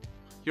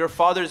 Your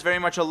father is very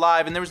much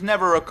alive, and there was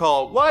never a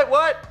cult.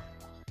 What?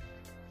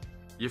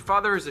 Your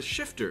father is a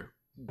shifter.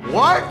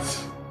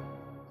 What?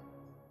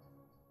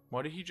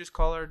 What did he just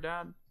call our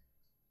dad?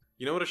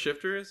 You know what a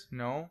shifter is?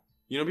 No.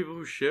 You know people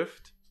who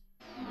shift?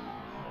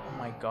 Oh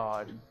my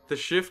god. The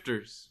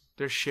shifters.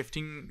 They're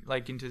shifting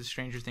like into the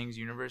Stranger Things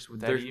universe with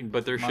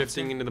But they're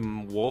shifting into the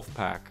wolf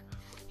pack.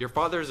 Your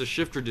father is a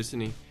shifter,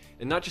 Disney,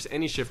 and not just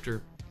any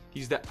shifter.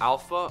 He's the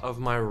alpha of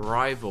my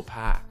rival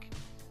pack.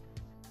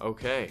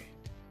 Okay.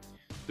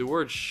 The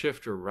word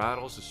shifter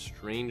rattles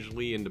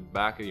strangely in the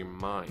back of your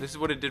mind. This is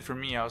what it did for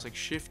me. I was like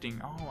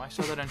shifting. Oh, I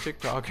saw that on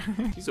TikTok.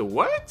 He's a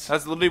what?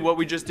 That's literally what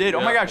we just did. Yeah.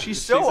 Oh my gosh,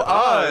 she's so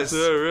us.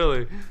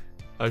 Really.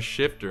 A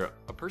shifter.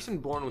 A person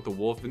born with a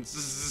wolf and This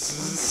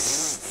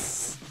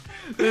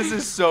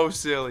is so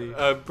silly.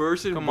 a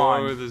person Come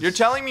born on. with a... You're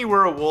telling me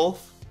we're a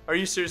wolf? Are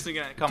you seriously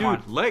gonna come on?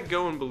 Dude, let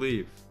go and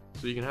believe.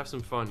 So you can have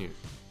some fun here.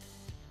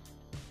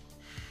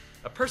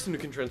 A person who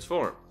can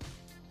transform.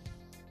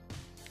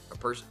 A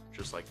person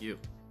just like you.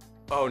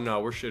 Oh no,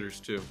 we're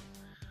shitters too.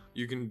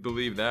 You can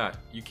believe that.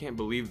 You can't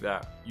believe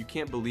that. You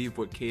can't believe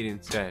what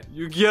Caden said.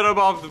 You get up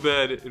off the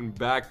bed and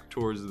back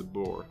towards the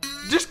boar.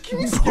 Just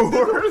can you skip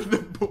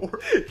the boar?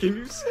 Can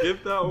you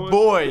skip that one?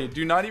 Boy,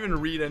 do not even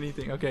read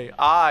anything. Okay,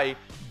 I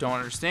don't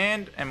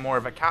understand. I'm more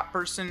of a cat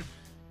person.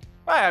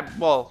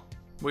 Well,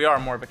 we are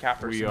more of a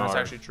cat person. That's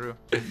actually true.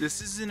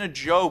 This isn't a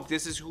joke.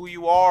 This is who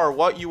you are,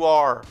 what you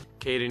are.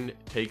 Caden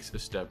takes a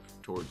step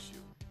towards you.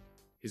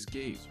 His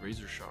gaze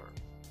razor sharp.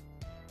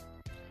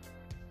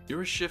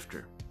 You're a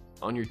shifter.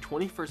 On your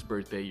 21st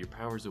birthday, your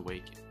powers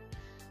awaken.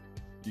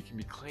 You can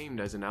be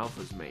claimed as an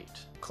alpha's mate.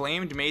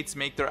 Claimed mates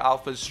make their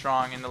alphas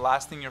strong, and the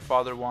last thing your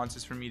father wants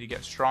is for me to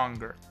get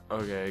stronger.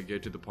 Okay,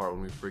 get to the part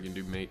when we friggin'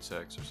 do mate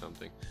sex or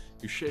something.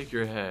 You shake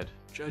your head,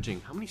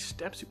 judging how many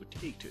steps it would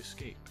take to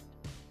escape.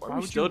 Why are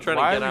we still trying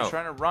to get out? Why are we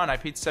trying to run? I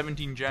paid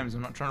 17 gems.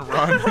 I'm not trying to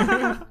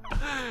run.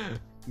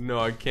 No,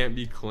 I can't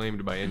be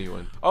claimed by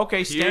anyone.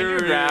 Okay, stand your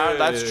ground.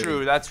 That's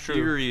true. That's true.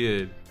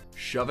 Period.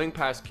 Shoving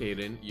past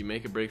Caden, you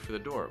make a break for the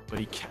door, but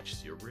he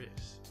catches your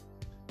wrist.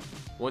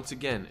 Once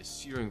again, a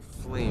searing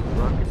flame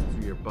rockets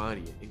through your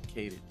body and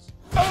Caden's.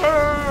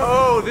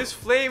 Oh, this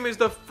flame is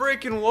the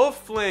freaking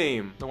wolf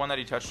flame. The one that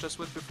he touched us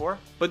with before?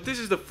 But this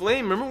is the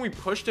flame. Remember when we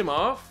pushed him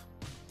off?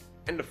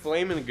 And the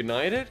flame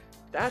ignited?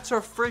 That's our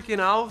freaking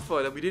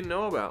alpha that we didn't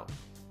know about.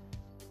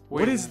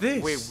 Wait, what is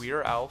this? Wait,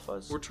 we're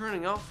alphas? We're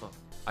turning alpha.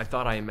 I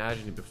thought I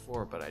imagined it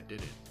before, but I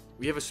didn't.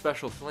 We have a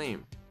special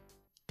flame.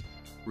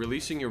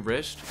 Releasing your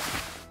wrist,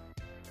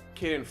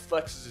 Caden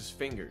flexes his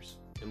fingers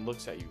and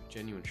looks at you,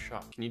 genuine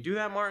shock. Can you do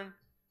that, Martin?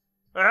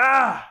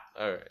 Ah!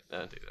 Alright,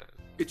 I'll do that.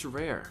 It's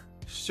rare.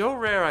 So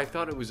rare I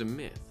thought it was a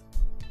myth.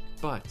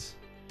 But,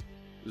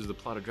 this is the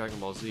plot of Dragon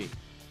Ball Z.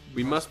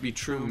 We must be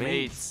true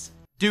mates.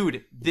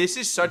 Dude, this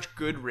is such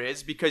good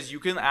riz because you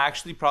can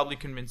actually probably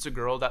convince a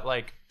girl that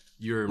like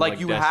You're like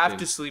you destined. have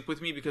to sleep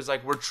with me because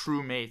like we're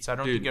true mates. I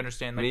don't think you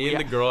understand. Like, me and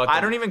the girl at the... I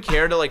don't even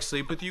care to like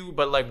sleep with you,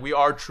 but like we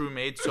are true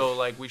mates, so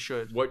like we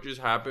should. What just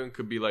happened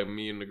could be like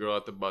me and the girl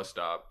at the bus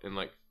stop, and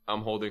like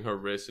I'm holding her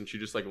wrist, and she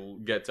just like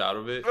gets out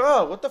of it.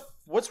 Oh,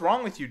 what's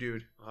wrong with you,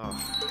 dude? Oh,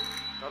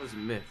 that was a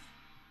myth.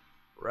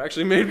 We're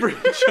actually made for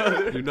each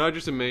other. You're not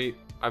just a mate.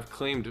 I've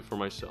claimed it for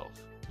myself.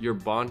 You're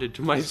bonded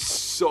to my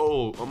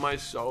soul, on my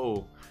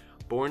soul,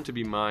 born to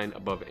be mine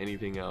above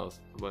anything else,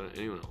 above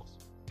anyone else.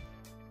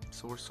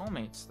 So we're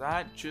soulmates.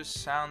 That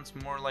just sounds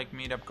more like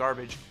made up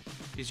garbage.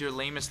 Is your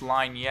lamest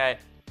line yet?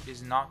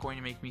 Is not going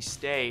to make me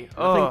stay.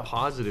 Nothing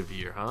positive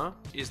here, huh?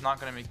 Is not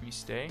going to make me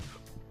stay.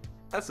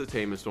 That's the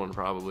tamest one,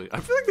 probably. I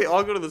feel like they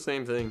all go to the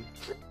same thing.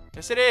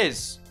 Yes, it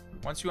is.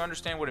 Once you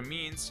understand what it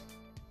means.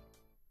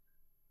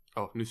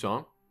 Oh, new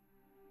song?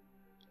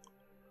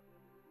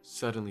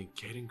 Suddenly,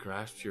 Caden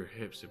grasps your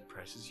hips and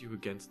presses you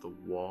against the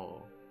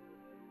wall.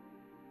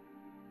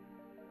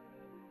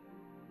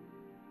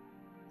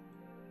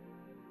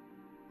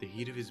 The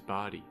heat of his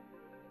body,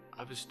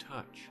 of his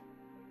touch,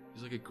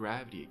 is like a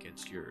gravity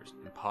against yours,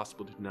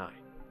 impossible to deny,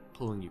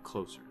 pulling you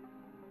closer.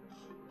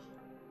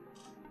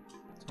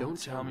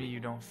 Don't tell me you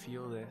don't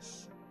feel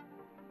this.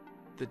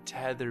 The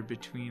tether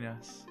between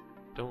us.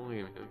 Don't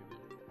look at me.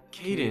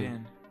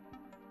 Caden.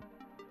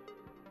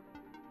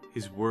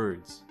 His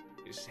words,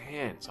 his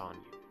hands on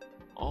you,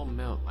 all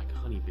melt like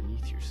honey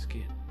beneath your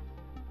skin.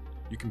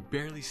 You can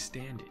barely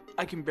stand it.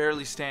 I can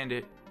barely stand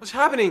it. What's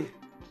happening?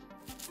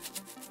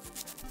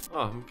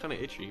 Oh, I'm kind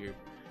of itchy here.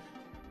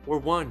 We're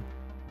one.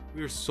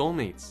 We are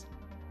soulmates.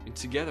 And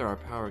together our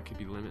power could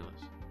be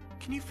limitless.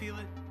 Can you feel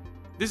it?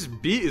 This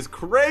beat is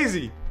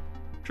crazy!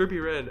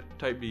 Trippy Red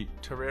type beat.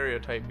 Terraria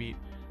type beat.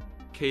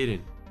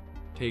 Caden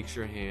takes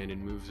your hand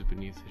and moves it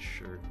beneath his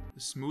shirt.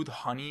 The smooth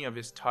honey of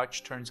his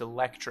touch turns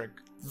electric.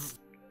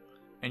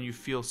 And you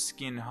feel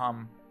skin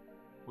hum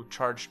with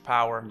charged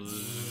power.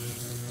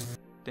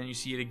 Then you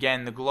see it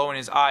again. The glow in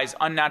his eyes,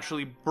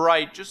 unnaturally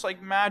bright, just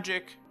like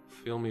magic.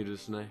 Feel me,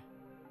 Disney.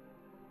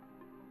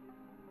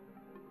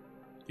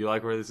 You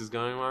like where this is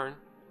going, Martin?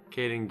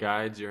 Caden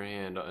guides your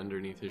hand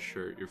underneath his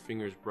shirt. Your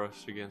fingers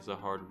brush against the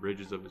hard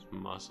ridges of his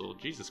muscle.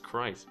 Jesus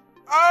Christ.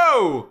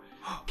 Oh!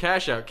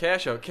 Cash out,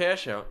 cash out,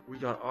 cash out. We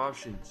got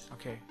options.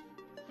 Okay.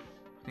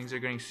 Things are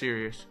getting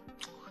serious.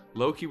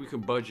 Low-key, we can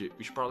budget.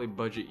 We should probably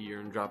budget here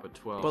and drop a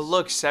 12. But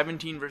look,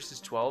 17 versus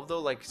 12 though?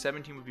 Like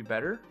 17 would be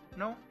better?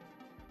 No?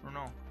 Or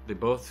no? They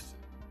both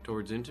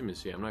towards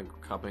intimacy. I'm not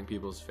cupping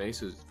people's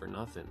faces for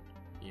nothing,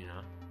 you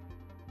know?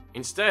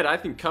 Instead, I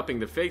think cupping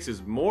the face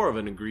is more of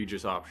an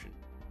egregious option.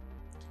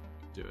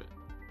 Do it.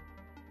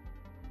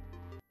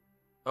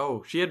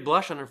 Oh, she had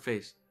blush on her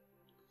face.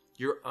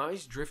 Your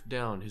eyes drift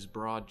down his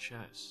broad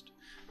chest.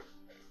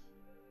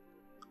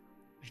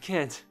 I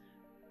can't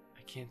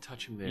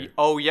touch him there.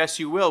 Oh, yes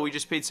you will. We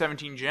just paid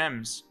 17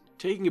 gems.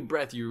 Taking a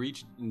breath, you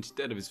reach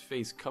instead of his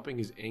face, cupping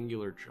his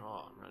angular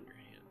jaw around your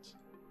hands.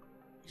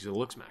 He's a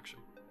look smacker.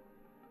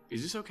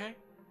 Is this okay?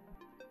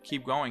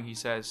 Keep going, he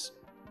says.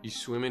 You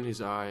swim in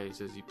his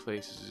eyes as he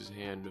places his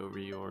hand over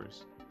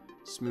yours,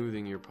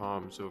 smoothing your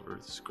palms over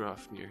the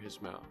scruff near his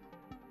mouth.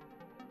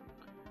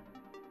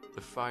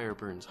 The fire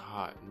burns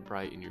hot and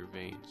bright in your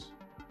veins,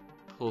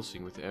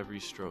 pulsing with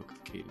every stroke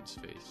of Caden's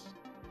face.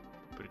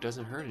 But it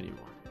doesn't hurt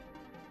anymore.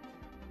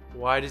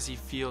 Why does he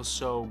feel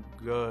so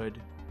good?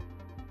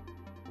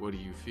 What do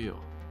you feel?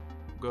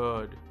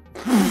 Good.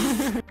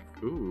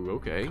 Ooh,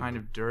 okay. Kind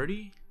of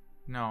dirty?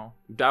 No.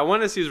 I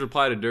want to see his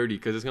reply to dirty,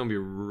 because it's going to be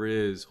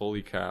Riz.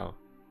 Holy cow.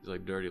 He's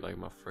like, dirty like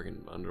my friggin'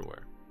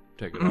 underwear.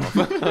 Take it off.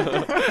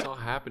 It's all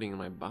happening in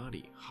my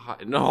body.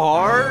 Hot and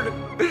hard.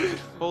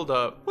 Hold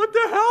up. What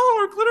the hell?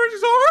 Our clitoris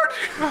is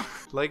hard?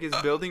 Like it's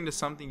building to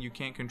something you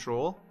can't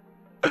control?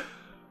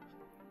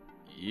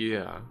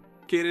 Yeah.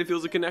 Caden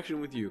feels a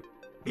connection with you. Oh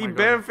He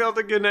bam felt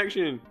a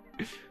connection.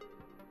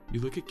 You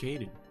look at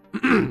Caden,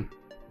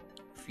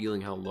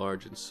 feeling how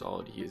large and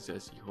solid he is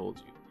as he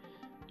holds you.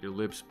 Your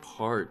lips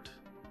part.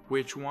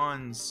 Which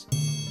ones?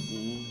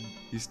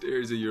 He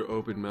stares at your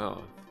open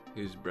mouth,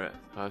 his breath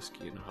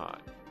husky and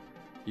hot.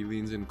 He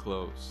leans in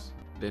close,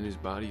 then his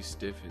body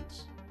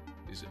stiffens,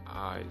 his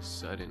eyes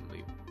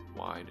suddenly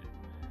widen,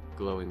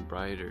 glowing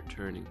brighter,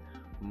 turning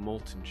a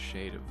molten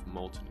shade of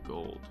molten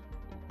gold.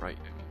 Bright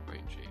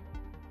shade.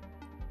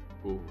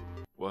 Ooh,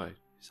 what?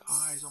 His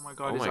eyes, oh my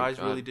god, his eyes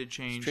really did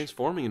change. He's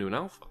transforming into an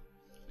alpha.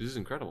 This is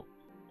incredible.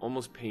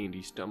 Almost pained,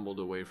 he stumbled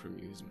away from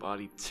you, his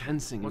body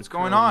tensing. What's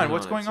going on?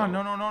 What's going on?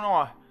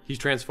 No. He's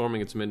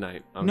transforming. It's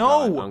midnight.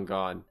 No! On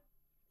God.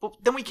 Well,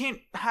 then we can't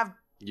have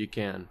You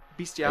can.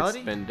 bestiality?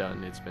 It's been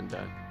done. It's been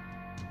done.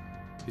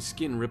 His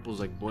skin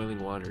ripples like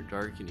boiling water,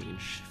 darkening and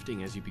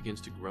shifting as he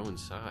begins to grow in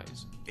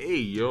size. Hey,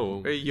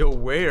 yo. Hey, yo,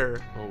 where?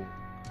 Oh.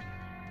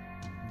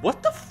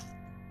 What the f...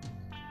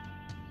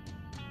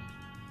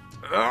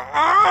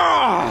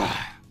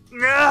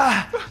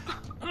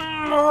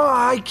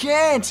 I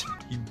can't!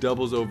 He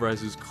doubles over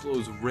as his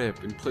clothes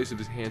rip. In place of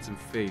his handsome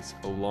face,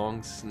 a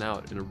long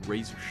snout and a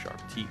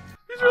razor-sharp teeth.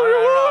 He's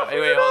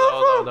really wait,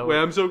 hold on. Wait,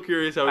 I'm so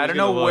curious how I don't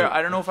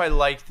know if I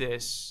like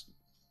this.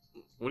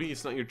 What do you...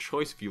 It's not your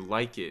choice if you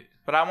like it.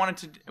 But I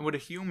wanted to with a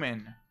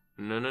human.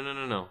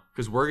 No.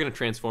 Because we're going to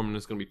transform and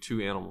it's going to be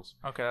two animals.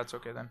 Okay, that's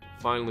okay then.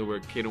 Finally, where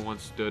Caden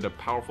once stood, a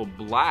powerful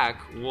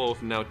black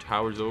wolf now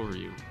towers over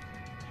you.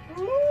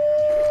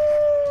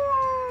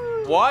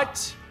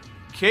 What?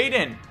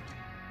 Caden!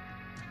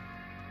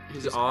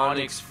 His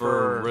onyx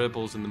fur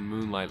ripples in the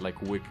moonlight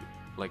like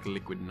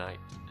liquid night.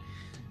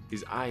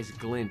 His eyes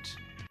glint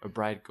a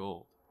bright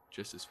gold,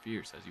 just as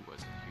fierce as he was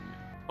a human.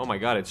 Oh my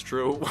god, it's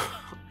true.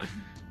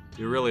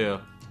 You're really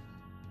a...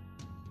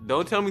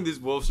 Don't tell me this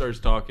wolf starts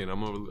talking. I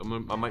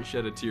might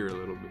shed a tear a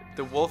little bit.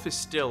 The wolf is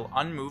still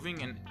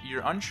unmoving and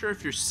you're unsure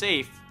if you're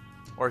safe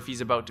or if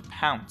he's about to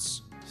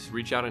pounce. Just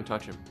reach out and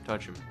touch him.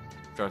 Touch him.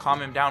 Darcy.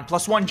 Calm him down.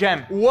 +1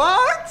 gem.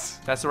 What?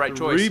 That's the right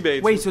choice.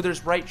 Rebates. Wait, so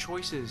there's right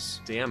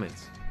choices. Damn it.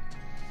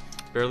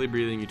 Barely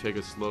breathing, you take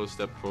a slow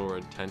step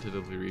forward,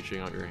 tentatively reaching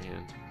out your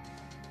hand.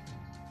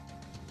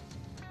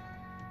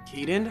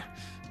 Kaden?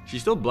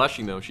 She's still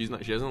blushing though. She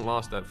hasn't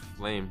lost that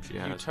flame she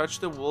has. You touch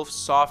the wolf's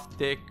soft,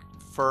 thick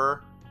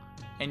fur,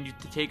 and you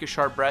take a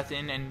sharp breath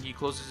in, and he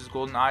closes his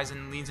golden eyes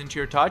and leans into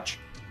your touch.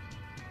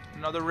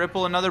 Another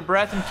ripple, another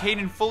breath, and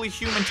Kaden, fully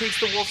human, takes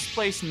the wolf's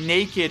place,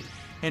 naked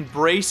and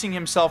bracing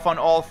himself on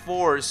all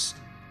fours.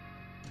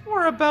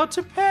 We're about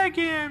to peg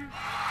him.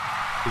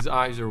 His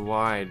eyes are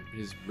wide,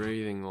 his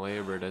breathing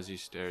labored as he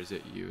stares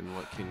at you in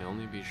what can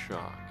only be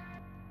shock.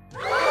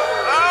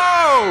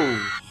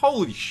 Oh!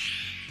 Holy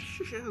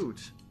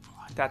shoot.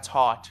 That's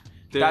hot.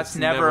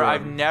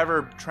 I've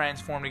never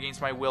transformed against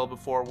my will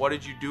before. What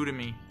did you do to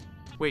me?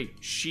 Wait,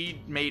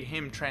 she made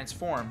him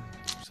transform.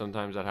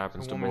 Sometimes that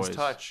happens to woman's boys.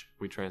 Touch.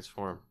 We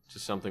transform to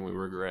something we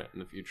regret in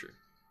the future.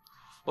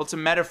 Well, it's a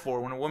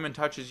metaphor. When a woman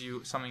touches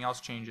you, something else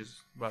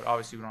changes. But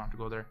obviously, we don't have to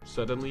go there.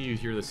 Suddenly, you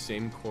hear the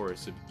same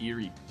chorus of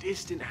eerie,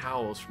 distant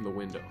howls from the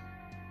window.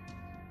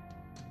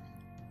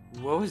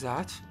 What was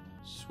that?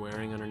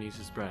 Swearing underneath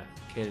his breath,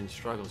 Kaden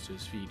struggles to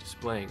his feet,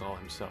 displaying all of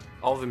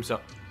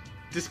himself.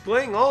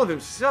 Displaying all of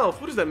himself?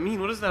 What does that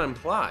mean? What does that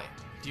imply?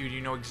 Dude,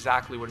 you know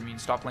exactly what it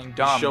means. Stop playing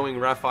dumb. Showing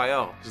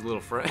Raphael, his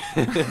little friend.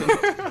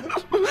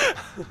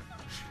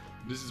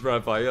 This is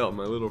Raphael,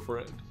 my little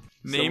friend.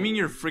 Naming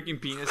your freaking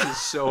penis is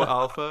so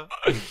alpha.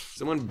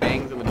 Someone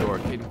bangs on the door.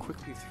 Kaden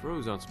quickly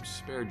throws on some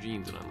spare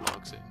jeans and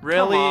unlocks it.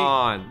 Really?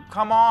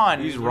 Come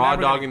on. He's raw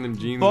dogging them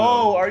jeans.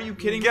 Bo, are you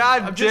kidding?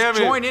 God me? damn just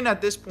it. join in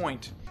at this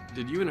point.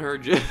 Did you and her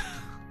just...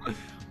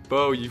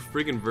 Bo, you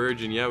freaking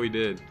virgin. Yeah, we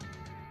did.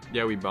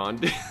 Yeah, we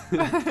bonded.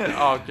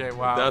 Okay,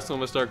 wow. That's what I'm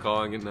gonna start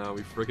calling it now.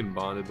 We freaking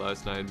bonded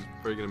last night. It's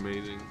freaking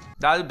amazing.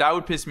 That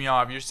would piss me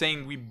off. You're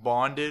saying we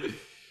bonded?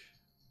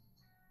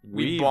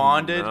 We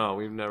bonded? No,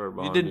 we've never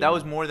bonded. That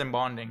was more than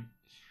bonding.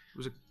 It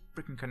was a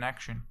freaking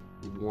connection.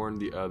 We warned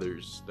the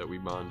others that we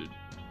bonded.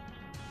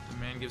 The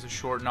man gives a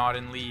short nod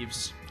and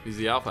leaves. He's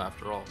the alpha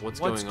after all. What's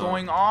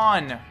going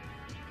on?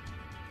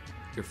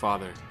 Your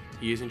father.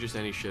 He isn't just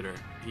any shitter.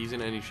 He's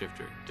an any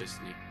shifter.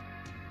 Destiny.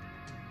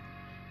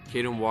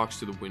 Kaden walks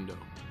to the window,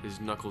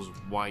 his knuckles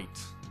white.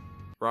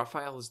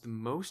 Raphael is the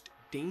most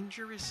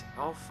dangerous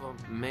alpha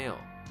male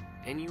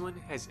anyone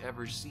has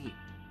ever seen.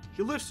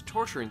 He lives to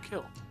torture and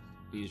kill.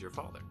 He's your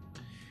father.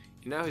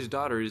 And now his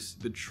daughter is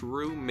the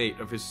true mate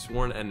of his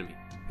sworn enemy,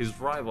 his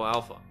rival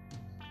alpha.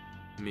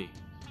 Me.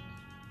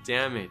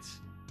 Damn it.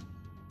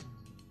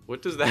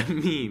 What does that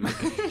mean?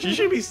 She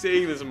should be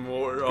saying this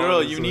more. Girl,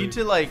 honestly. you need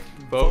to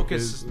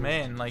focus,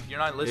 man. Like, you're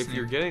not listening. If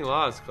you're getting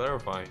lost,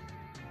 clarify.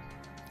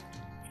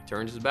 He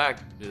turns his back,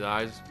 his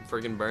eyes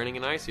freaking burning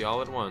and icy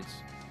all at once.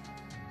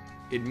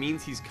 It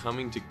means he's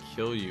coming to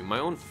kill you. My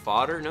own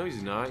father? No,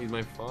 he's not. He's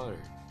my father.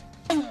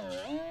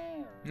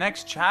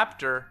 Next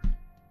chapter.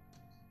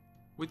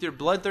 With your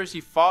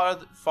bloodthirsty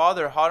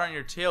father hot on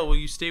your tail, will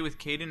you stay with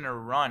Kaden or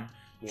run?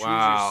 Wow.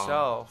 Choose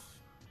yourself.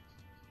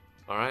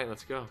 Alright,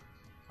 let's go.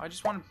 I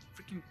just want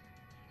to freaking...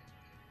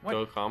 What?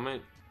 Go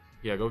comment?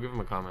 Yeah, go give him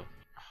a comment.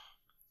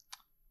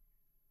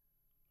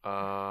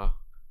 Can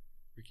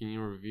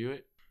you review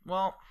it?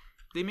 Well,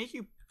 they make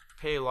you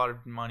pay a lot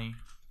of money.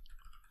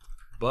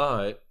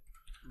 But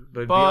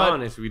be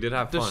honest, we did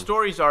have fun. The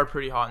stories are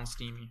pretty hot and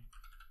steamy.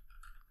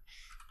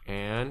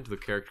 And the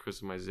character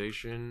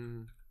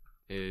customization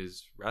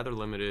is rather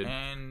limited.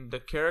 And the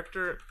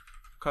character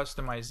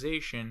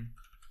customization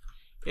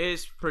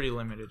is pretty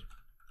limited.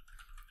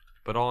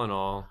 But all in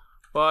all...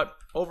 But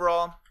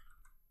overall...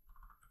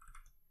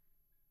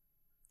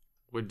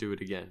 Would do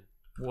it again.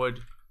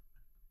 Would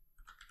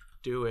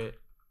do it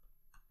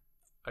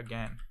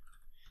again.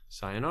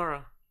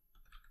 Sayonara.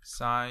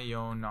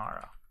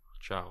 Sayonara.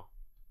 Ciao.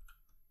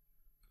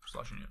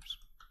 slushynoobz.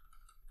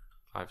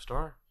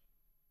 5-star?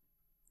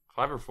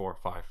 5 or 4?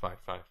 5.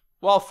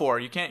 Well, 4.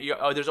 You can't.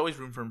 There's always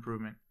room for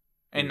improvement.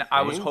 And You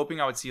I was think? hoping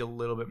I would see a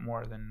little bit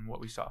more than what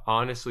we saw.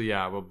 Honestly,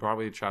 yeah. Well,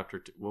 probably chapter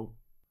 2. Whoa.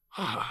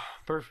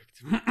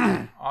 Perfect.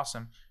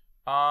 Awesome.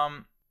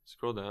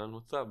 Scroll down.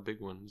 What's that big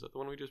one? Is that the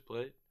one we just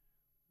played?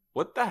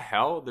 What the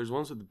hell? There's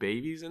ones with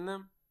babies in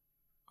them?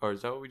 Or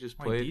is that what we just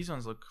played? Wait, these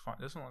ones look fun.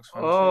 This one looks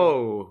fun too.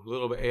 Oh, a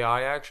little bit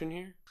AI action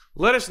here.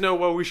 Let us know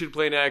what we should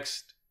play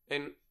next.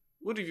 And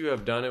would you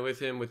have done it with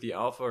him with the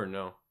alpha or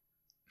no?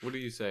 What do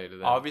you say to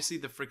that? Obviously,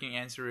 the freaking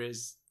answer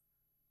is